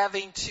people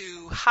having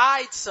to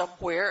hide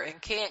somewhere and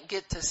can't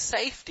get to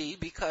safety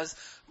because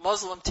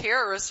Muslim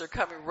terrorists are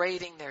coming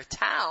raiding their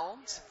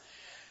towns.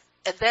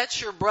 And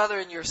that's your brother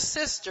and your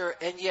sister,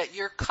 and yet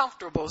you're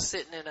comfortable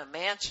sitting in a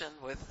mansion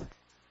with,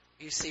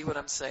 you see what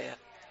I'm saying?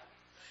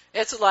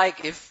 It's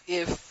like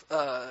if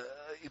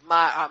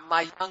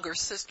my younger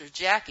sister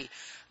Jackie,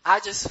 I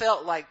just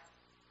felt like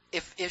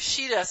if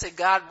she, I said,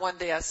 God, one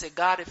day I said,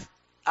 God, if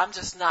I'm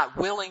just not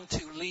willing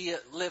to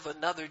live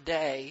another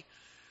day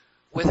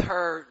with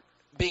her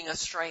being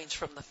estranged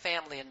from the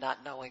family and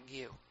not knowing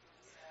you.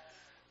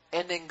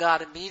 And then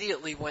God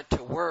immediately went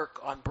to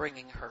work on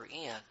bringing her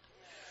in.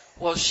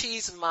 Well,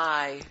 she's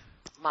my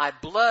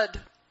blood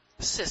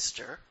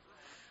sister.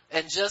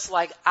 And just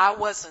like I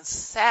wasn't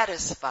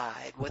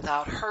satisfied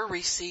without her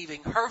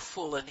receiving her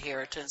full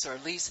inheritance, or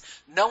at least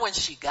knowing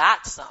she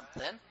got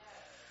something,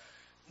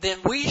 then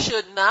we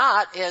should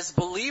not, as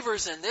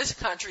believers in this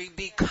country,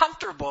 be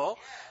comfortable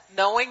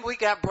knowing we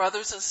got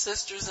brothers and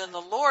sisters in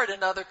the Lord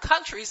in other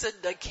countries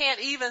that can't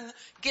even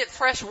get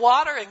fresh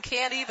water and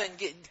can't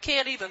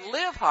even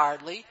live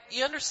hardly.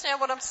 You understand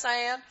what I'm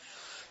saying?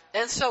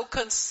 And so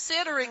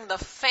considering the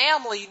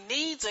family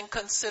needs and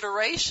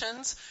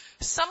considerations,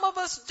 some of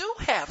us do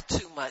have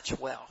too much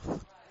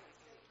wealth.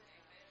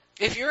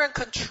 If you're in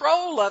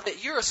control of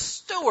it, you're a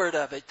steward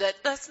of it.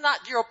 That's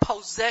not your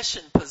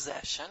possession.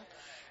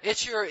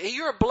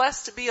 You're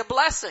blessed to be a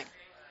blessing.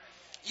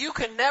 You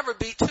can never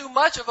be too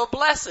much of a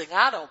blessing,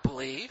 I don't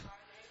believe.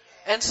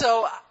 And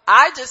so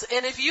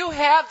and if you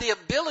have the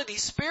ability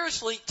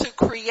spiritually to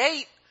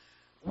create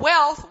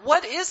wealth,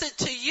 what is it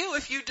to you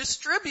if you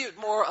distribute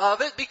more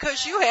of it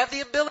because you have the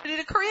ability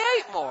to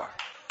create more?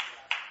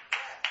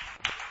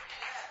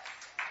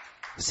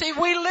 See,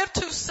 we live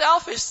too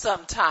selfish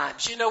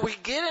sometimes. We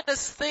get in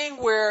this thing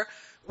where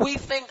we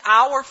think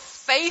our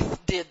faith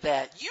did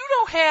that. You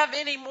don't have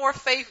any more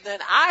faith than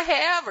I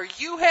have or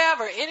you have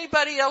or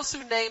anybody else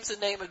who names the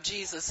name of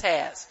Jesus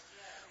has.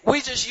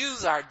 We just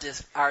use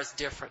ours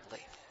differently.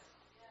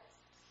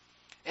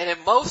 And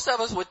if most of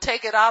us would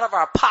take it out of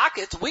our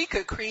pockets, we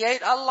could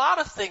create a lot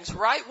of things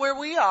right where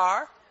we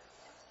are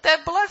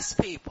that bless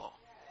people.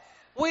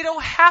 We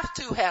don't have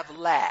to have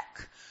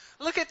lack.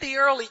 Look at the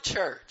early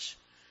church.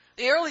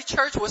 The early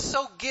church was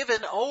so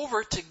given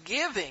over to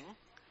giving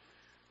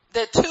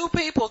that 2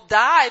 people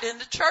died in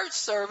the church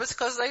service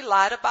because they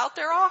lied about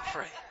their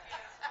offering.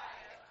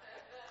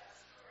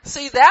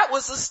 See, that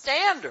was the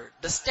standard.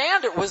 The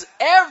standard was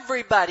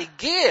everybody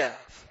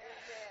give.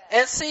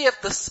 And see,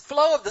 if the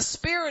flow of the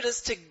Spirit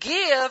is to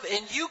give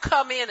and you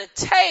come in and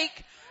take,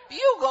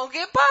 you're going to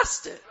get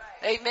busted.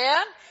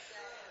 Amen?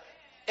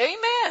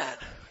 Amen.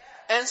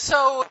 And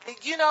so,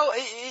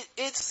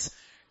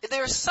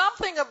 there's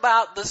something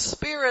about the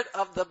spirit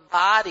of the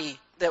body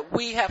that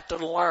we have to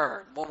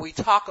learn when we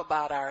talk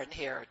about our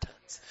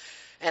inheritance.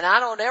 And I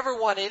don't ever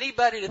want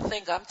anybody to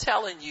think I'm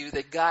telling you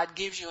that God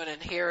gives you an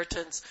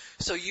inheritance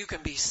so you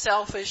can be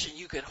selfish and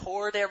you can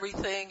hoard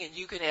everything and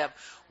you can have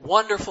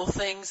wonderful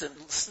things and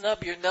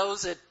snub your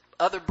nose at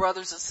other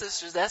brothers and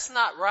sisters. That's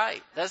not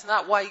right. That's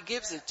not why He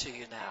gives it to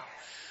you now.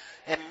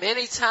 And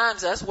many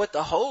times that's what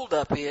the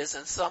holdup is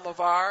in some of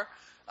our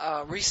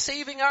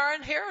receiving our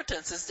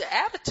inheritance is the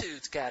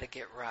attitude's got to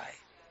get right.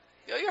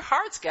 Your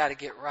heart's got to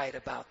get right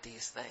about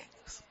these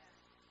things.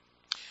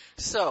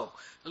 So,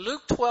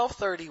 Luke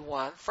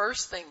 12:31,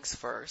 first things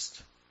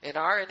first, in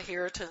our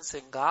inheritance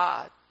in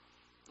God,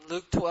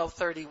 Luke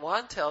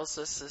 12:31 tells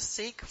us to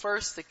seek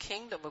first the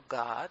kingdom of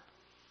God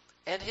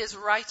and His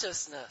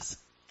righteousness.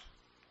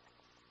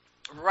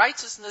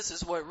 Righteousness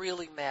is what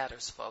really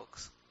matters,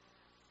 folks.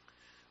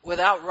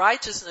 Without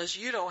righteousness,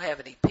 you don't have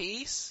any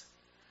peace.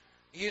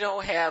 You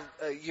don't have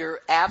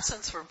your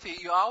absence from fear.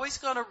 You're always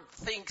going to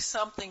think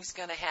something's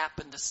going to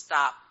happen to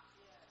stop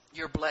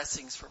your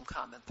blessings from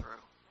coming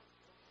through.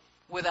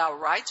 Without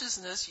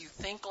righteousness, you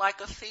think like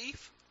a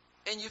thief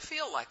and you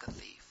feel like a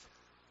thief.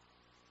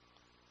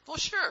 Well,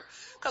 sure,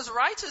 because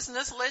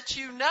righteousness lets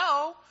you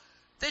know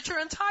that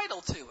you're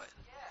entitled to it.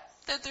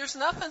 That there's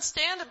nothing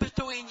standing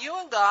between you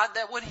and God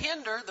that would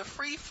hinder the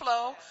free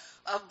flow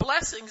of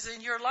blessings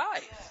in your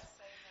life.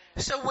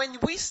 So when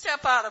we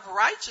step out of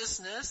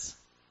righteousness,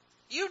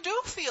 you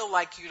do feel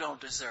like you don't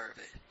deserve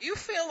it. You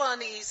feel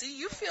uneasy.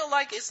 You feel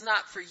like it's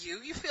not for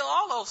you. You feel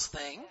all those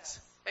things.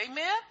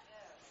 Amen?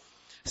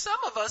 Some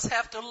of us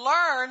have to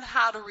learn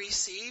how to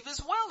receive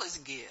as well as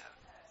give.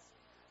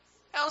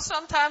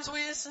 Sometimes we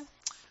just,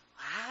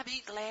 I'll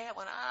be glad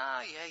when,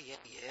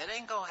 it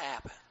ain't going to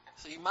happen.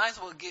 So you might as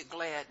well get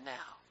glad now.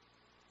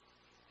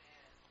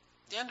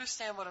 Do you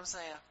understand what I'm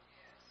saying?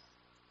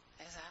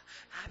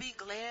 I'll be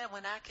glad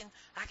when I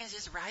can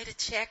just write a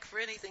check for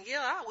anything.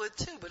 Yeah, I would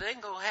too, but it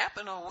ain't going to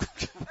happen on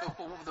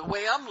the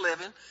way I'm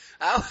living.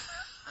 I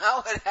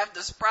would have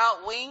to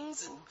sprout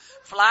wings and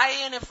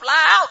fly in and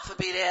fly out to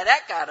be there,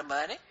 that kind of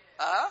money.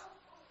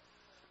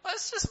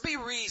 Let's just be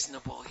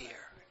reasonable here.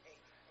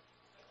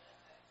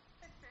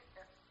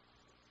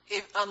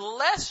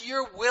 Unless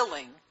you're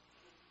willing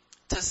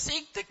to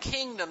seek the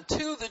kingdom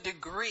to the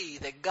degree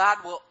that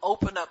God will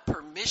open up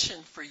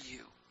permission for you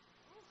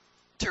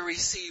to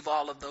receive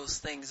all of those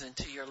things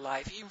into your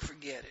life, you can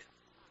forget it.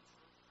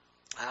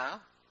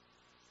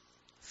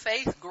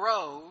 Faith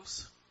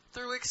grows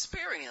through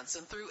experience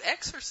and through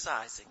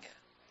exercising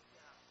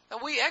it.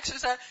 And we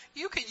exercise,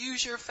 you could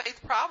use your faith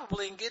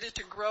probably and get it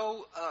to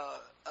grow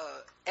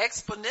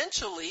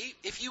exponentially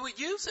if you would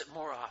use it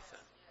more often.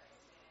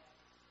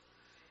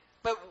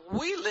 But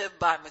we live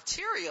by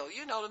material.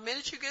 You know, the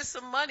minute you get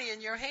some money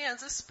in your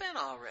hands, it's spent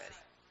already.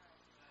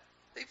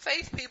 The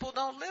faith people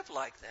don't live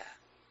like that.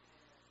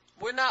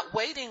 We're not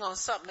waiting on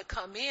something to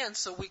come in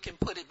so we can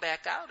put it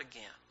back out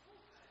again.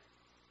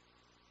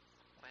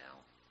 Well,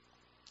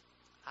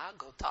 I'll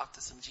go talk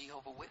to some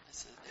Jehovah's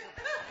Witnesses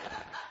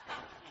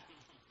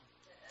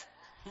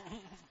now.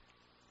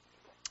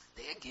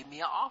 They'll give me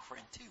an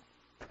offering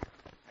too.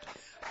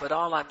 But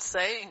all I'm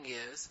saying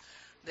is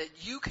that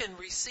you can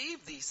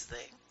receive these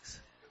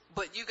things,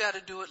 but you got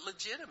to do it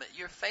legitimate.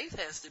 Your faith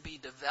has to be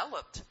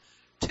developed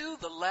to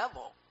the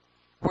level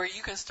where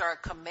you can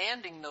start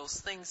commanding those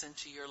things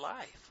into your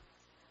life.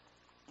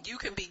 You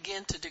can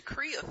begin to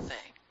decree a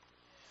thing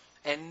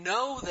and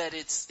know that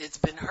it's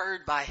been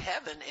heard by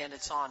heaven and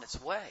it's on its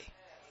way.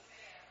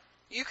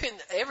 You can,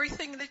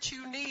 everything that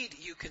you need,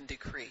 you can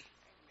decree.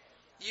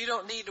 You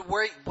don't need to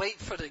wait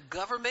for the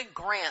government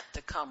grant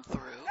to come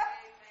through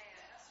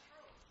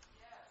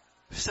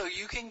so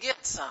you can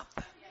get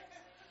something.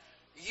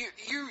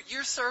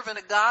 You're serving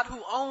a God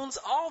who owns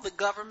all the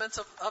governments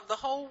of the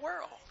whole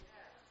world.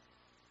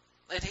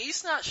 And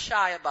he's not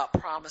shy about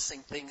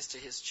promising things to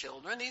his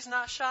children. He's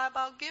not shy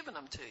about giving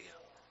them to you.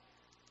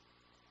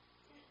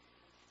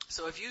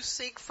 So if you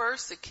seek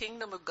first the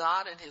kingdom of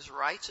God and his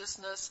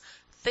righteousness,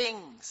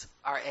 things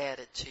are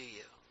added to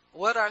you.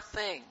 What are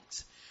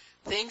things?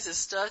 Things is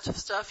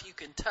stuff you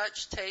can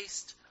touch,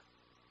 taste,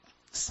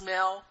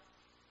 smell,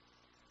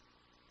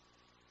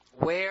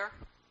 wear,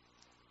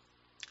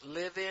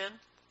 live in.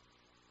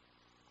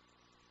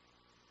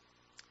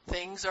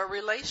 Things are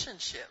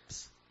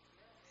relationships.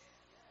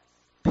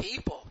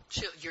 People,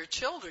 your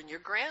children, your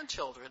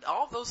grandchildren,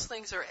 all those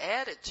things are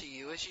added to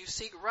you as you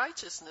seek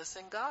righteousness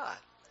in God.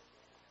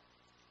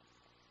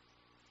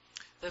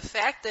 The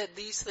fact that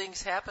these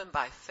things happen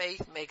by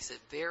faith makes it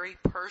very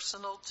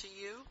personal to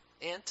you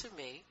and to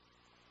me,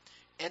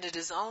 and it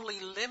is only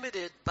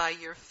limited by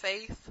your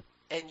faith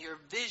and your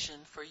vision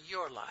for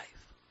your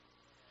life.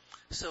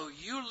 So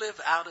you live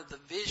out of the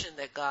vision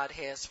that God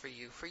has for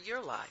you for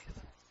your life.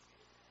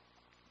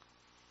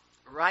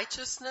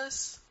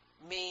 Righteousness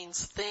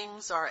means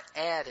things are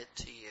added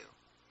to you.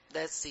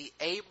 That's the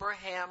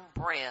Abraham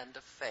brand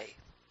of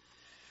faith.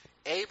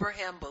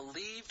 Abraham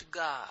believed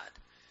God,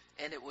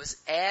 and it was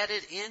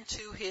added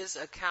into his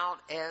account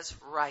as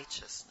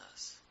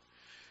righteousness.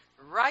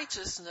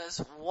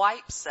 Righteousness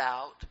wipes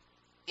out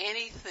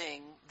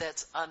anything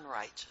that's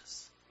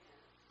unrighteous.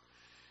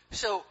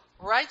 So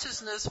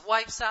righteousness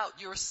wipes out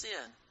your sin.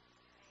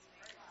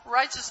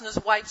 Righteousness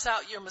wipes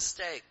out your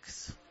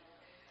mistakes.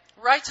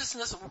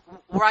 Righteousness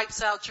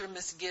wipes out your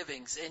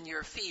misgivings and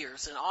your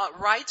fears. And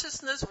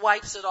righteousness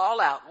wipes it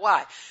all out.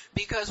 Why?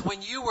 Because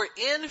when you were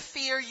in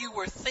fear, you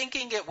were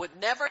thinking it would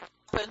never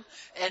happen.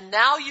 And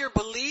now you're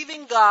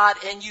believing God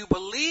and you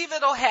believe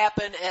it'll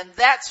happen. And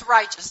that's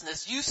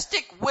righteousness. You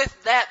stick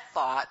with that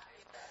thought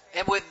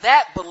and with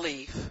that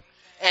belief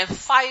and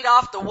fight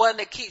off the one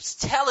that keeps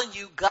telling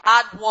you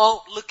God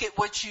won't. Look at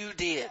what you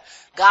did.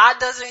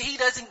 He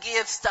doesn't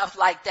give stuff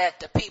like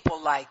that to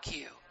people like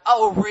you.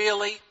 Oh,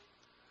 really?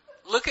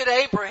 Look at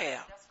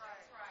Abraham.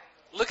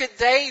 Look at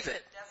David.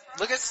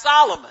 Look at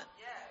Solomon.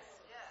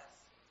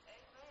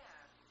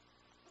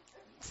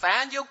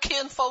 Find your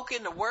kinfolk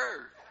in the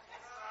Word.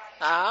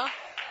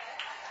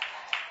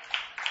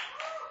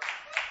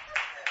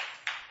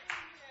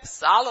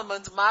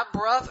 Solomon's my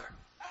brother.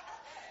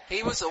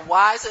 He was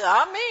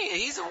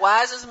he's the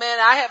wisest man.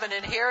 I have an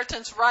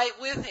inheritance right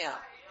with him.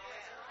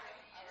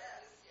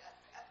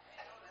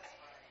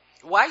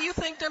 Why you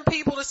think them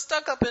people are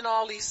stuck up in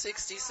all these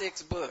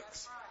 66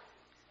 books?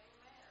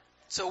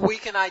 So we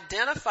can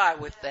identify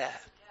with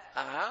that.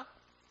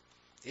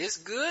 It's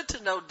good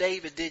to know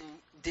David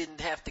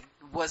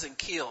wasn't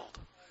killed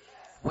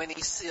when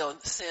he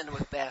sinned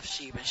with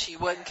Bathsheba. She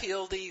wasn't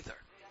killed either.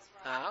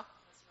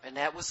 And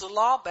that was the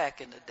law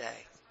back in the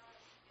day.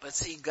 But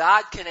see,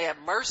 God can add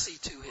mercy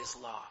to his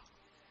law.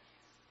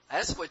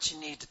 That's what you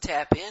need to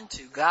tap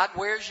into. God,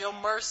 where's your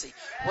mercy?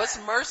 What's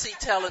mercy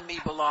telling me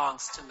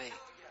belongs to me?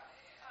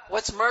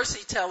 What's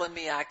mercy telling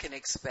me I can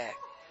expect?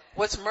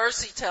 What's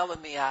mercy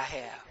telling me I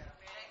have?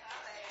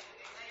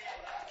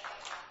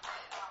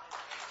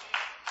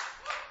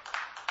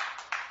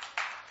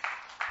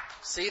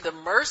 See, the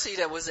mercy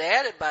that was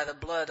added by the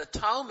blood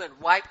atonement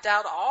wiped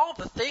out all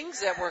the things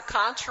that were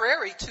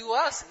contrary to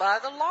us by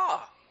the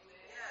law.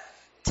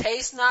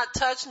 Taste not,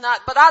 touch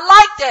not, but I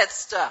like that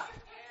stuff.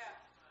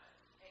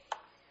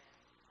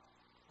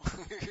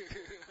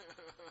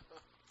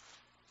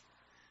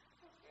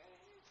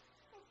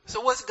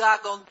 So what's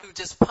God going to do?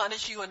 Just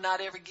punish you and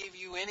not ever give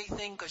you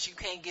anything because you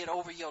can't get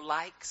over your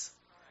likes?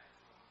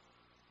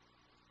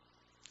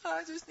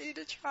 I just need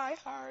to try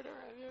harder.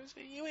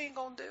 You ain't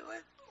going to do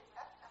it.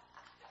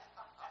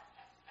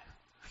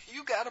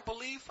 You got to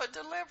believe for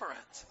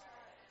deliverance.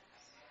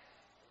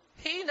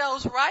 He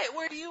knows right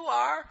where you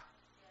are.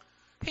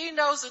 He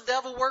knows the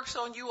devil works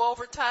on you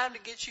overtime to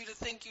get you to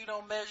think you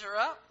don't measure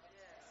up.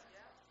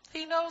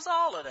 He knows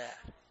all of that.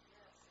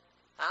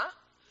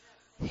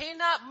 He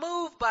not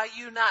moved by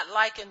you not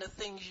liking the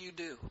things you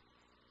do.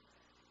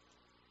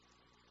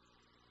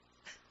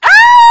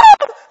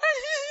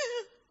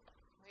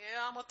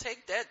 Yeah, I'm going to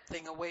take that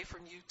thing away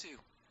from you too.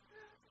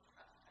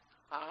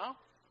 Huh?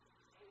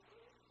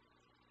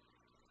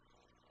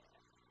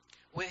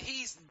 When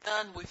he's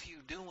done with you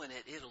doing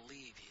it, it'll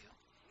leave you.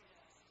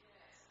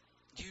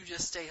 You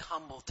just stay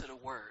humble to the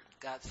word.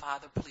 God,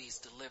 Father, please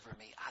deliver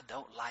me. I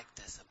don't like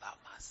this about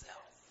myself.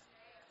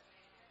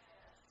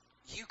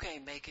 You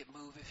can't make it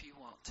move if you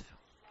want to,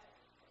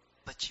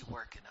 but you're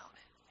working on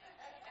it.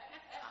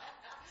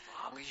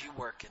 As long as you're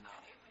working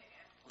on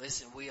it.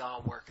 Listen, we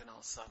all working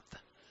on something.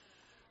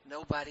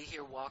 Nobody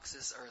here walks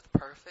this earth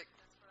perfect,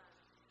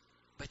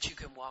 but you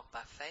can walk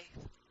by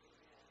faith.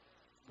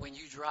 When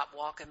you drop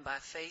walking by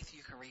faith,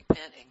 you can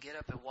repent and get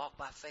up and walk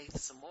by faith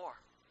some more.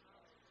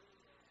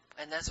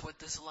 And that's what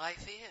this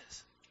life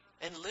is.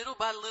 And little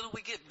by little,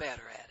 we get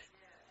better at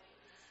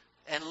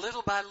it. And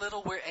little by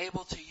little, we're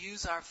able to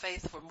use our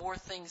faith for more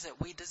things that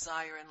we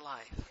desire in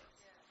life.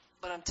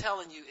 But I'm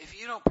telling you, if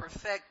you don't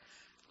perfect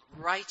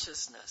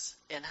righteousness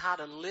and how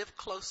to live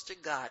close to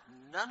God,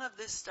 none of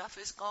this stuff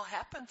is going to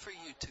happen for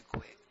you too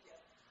quick.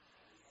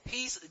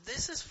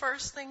 This is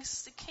first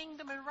things, the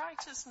kingdom and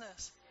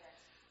righteousness.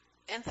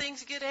 And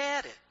things get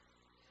added.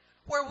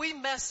 Where we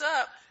mess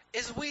up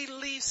is we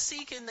leave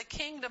seeking the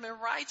kingdom and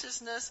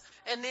righteousness,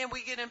 and then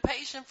we get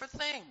impatient for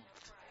things.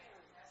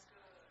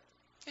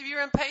 If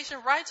you're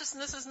impatient,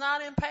 righteousness is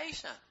not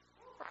impatient.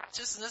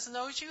 Righteousness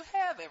knows you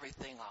have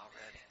everything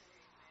already.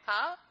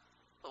 Huh?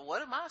 But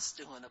what am I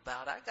stewing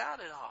about? I got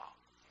it all.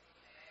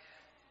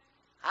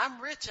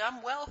 I'm rich.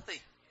 I'm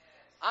wealthy.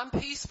 I'm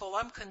peaceful.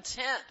 I'm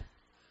content.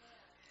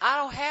 I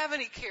don't have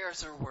any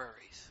cares or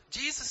worries.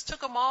 Jesus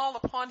took them all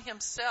upon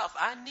himself.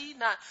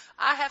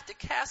 I have to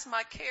cast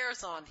my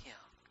cares on him.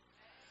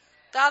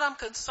 God, I'm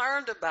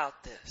concerned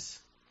about this.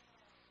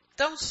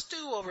 Don't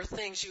stew over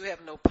things you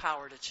have no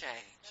power to change.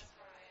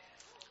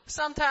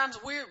 Sometimes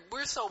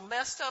we're so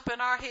messed up in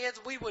our heads,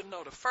 we wouldn't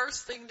know the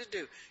first thing to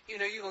do. You're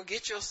going to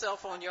get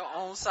yourself on your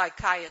own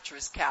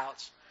psychiatrist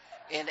couch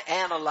and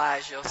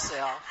analyze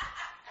yourself.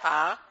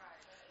 Huh?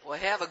 Well,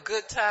 have a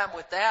good time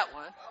with that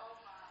one.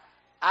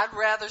 I'd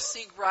rather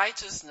seek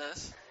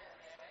righteousness.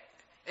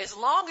 As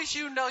long as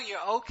you know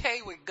you're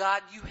okay with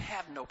God, you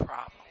have no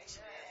problems.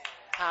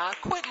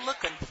 Quit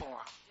looking for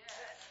him.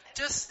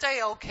 Just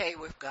stay okay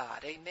with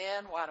God.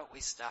 Amen. Why don't we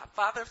stop?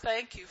 Father,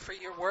 thank you for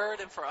your word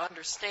and for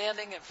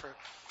understanding and for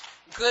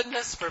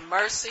goodness, for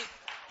mercy.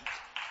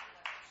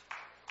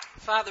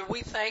 Father,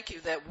 we thank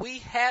you that we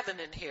have an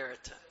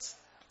inheritance,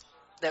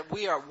 that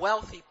we are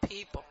wealthy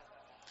people.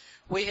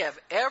 We have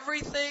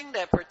everything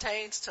that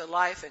pertains to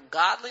life and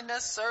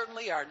godliness.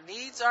 Certainly our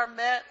needs are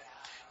met,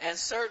 and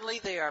certainly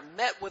they are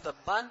met with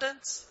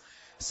abundance.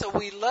 So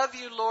we love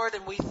you, Lord,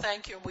 and we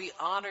thank you and we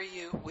honor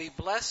you. We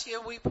bless you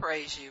and we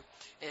praise you.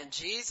 In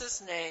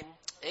Jesus' name,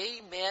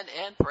 amen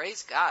and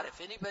praise God.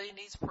 If anybody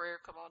needs prayer,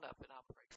 come on up and I'll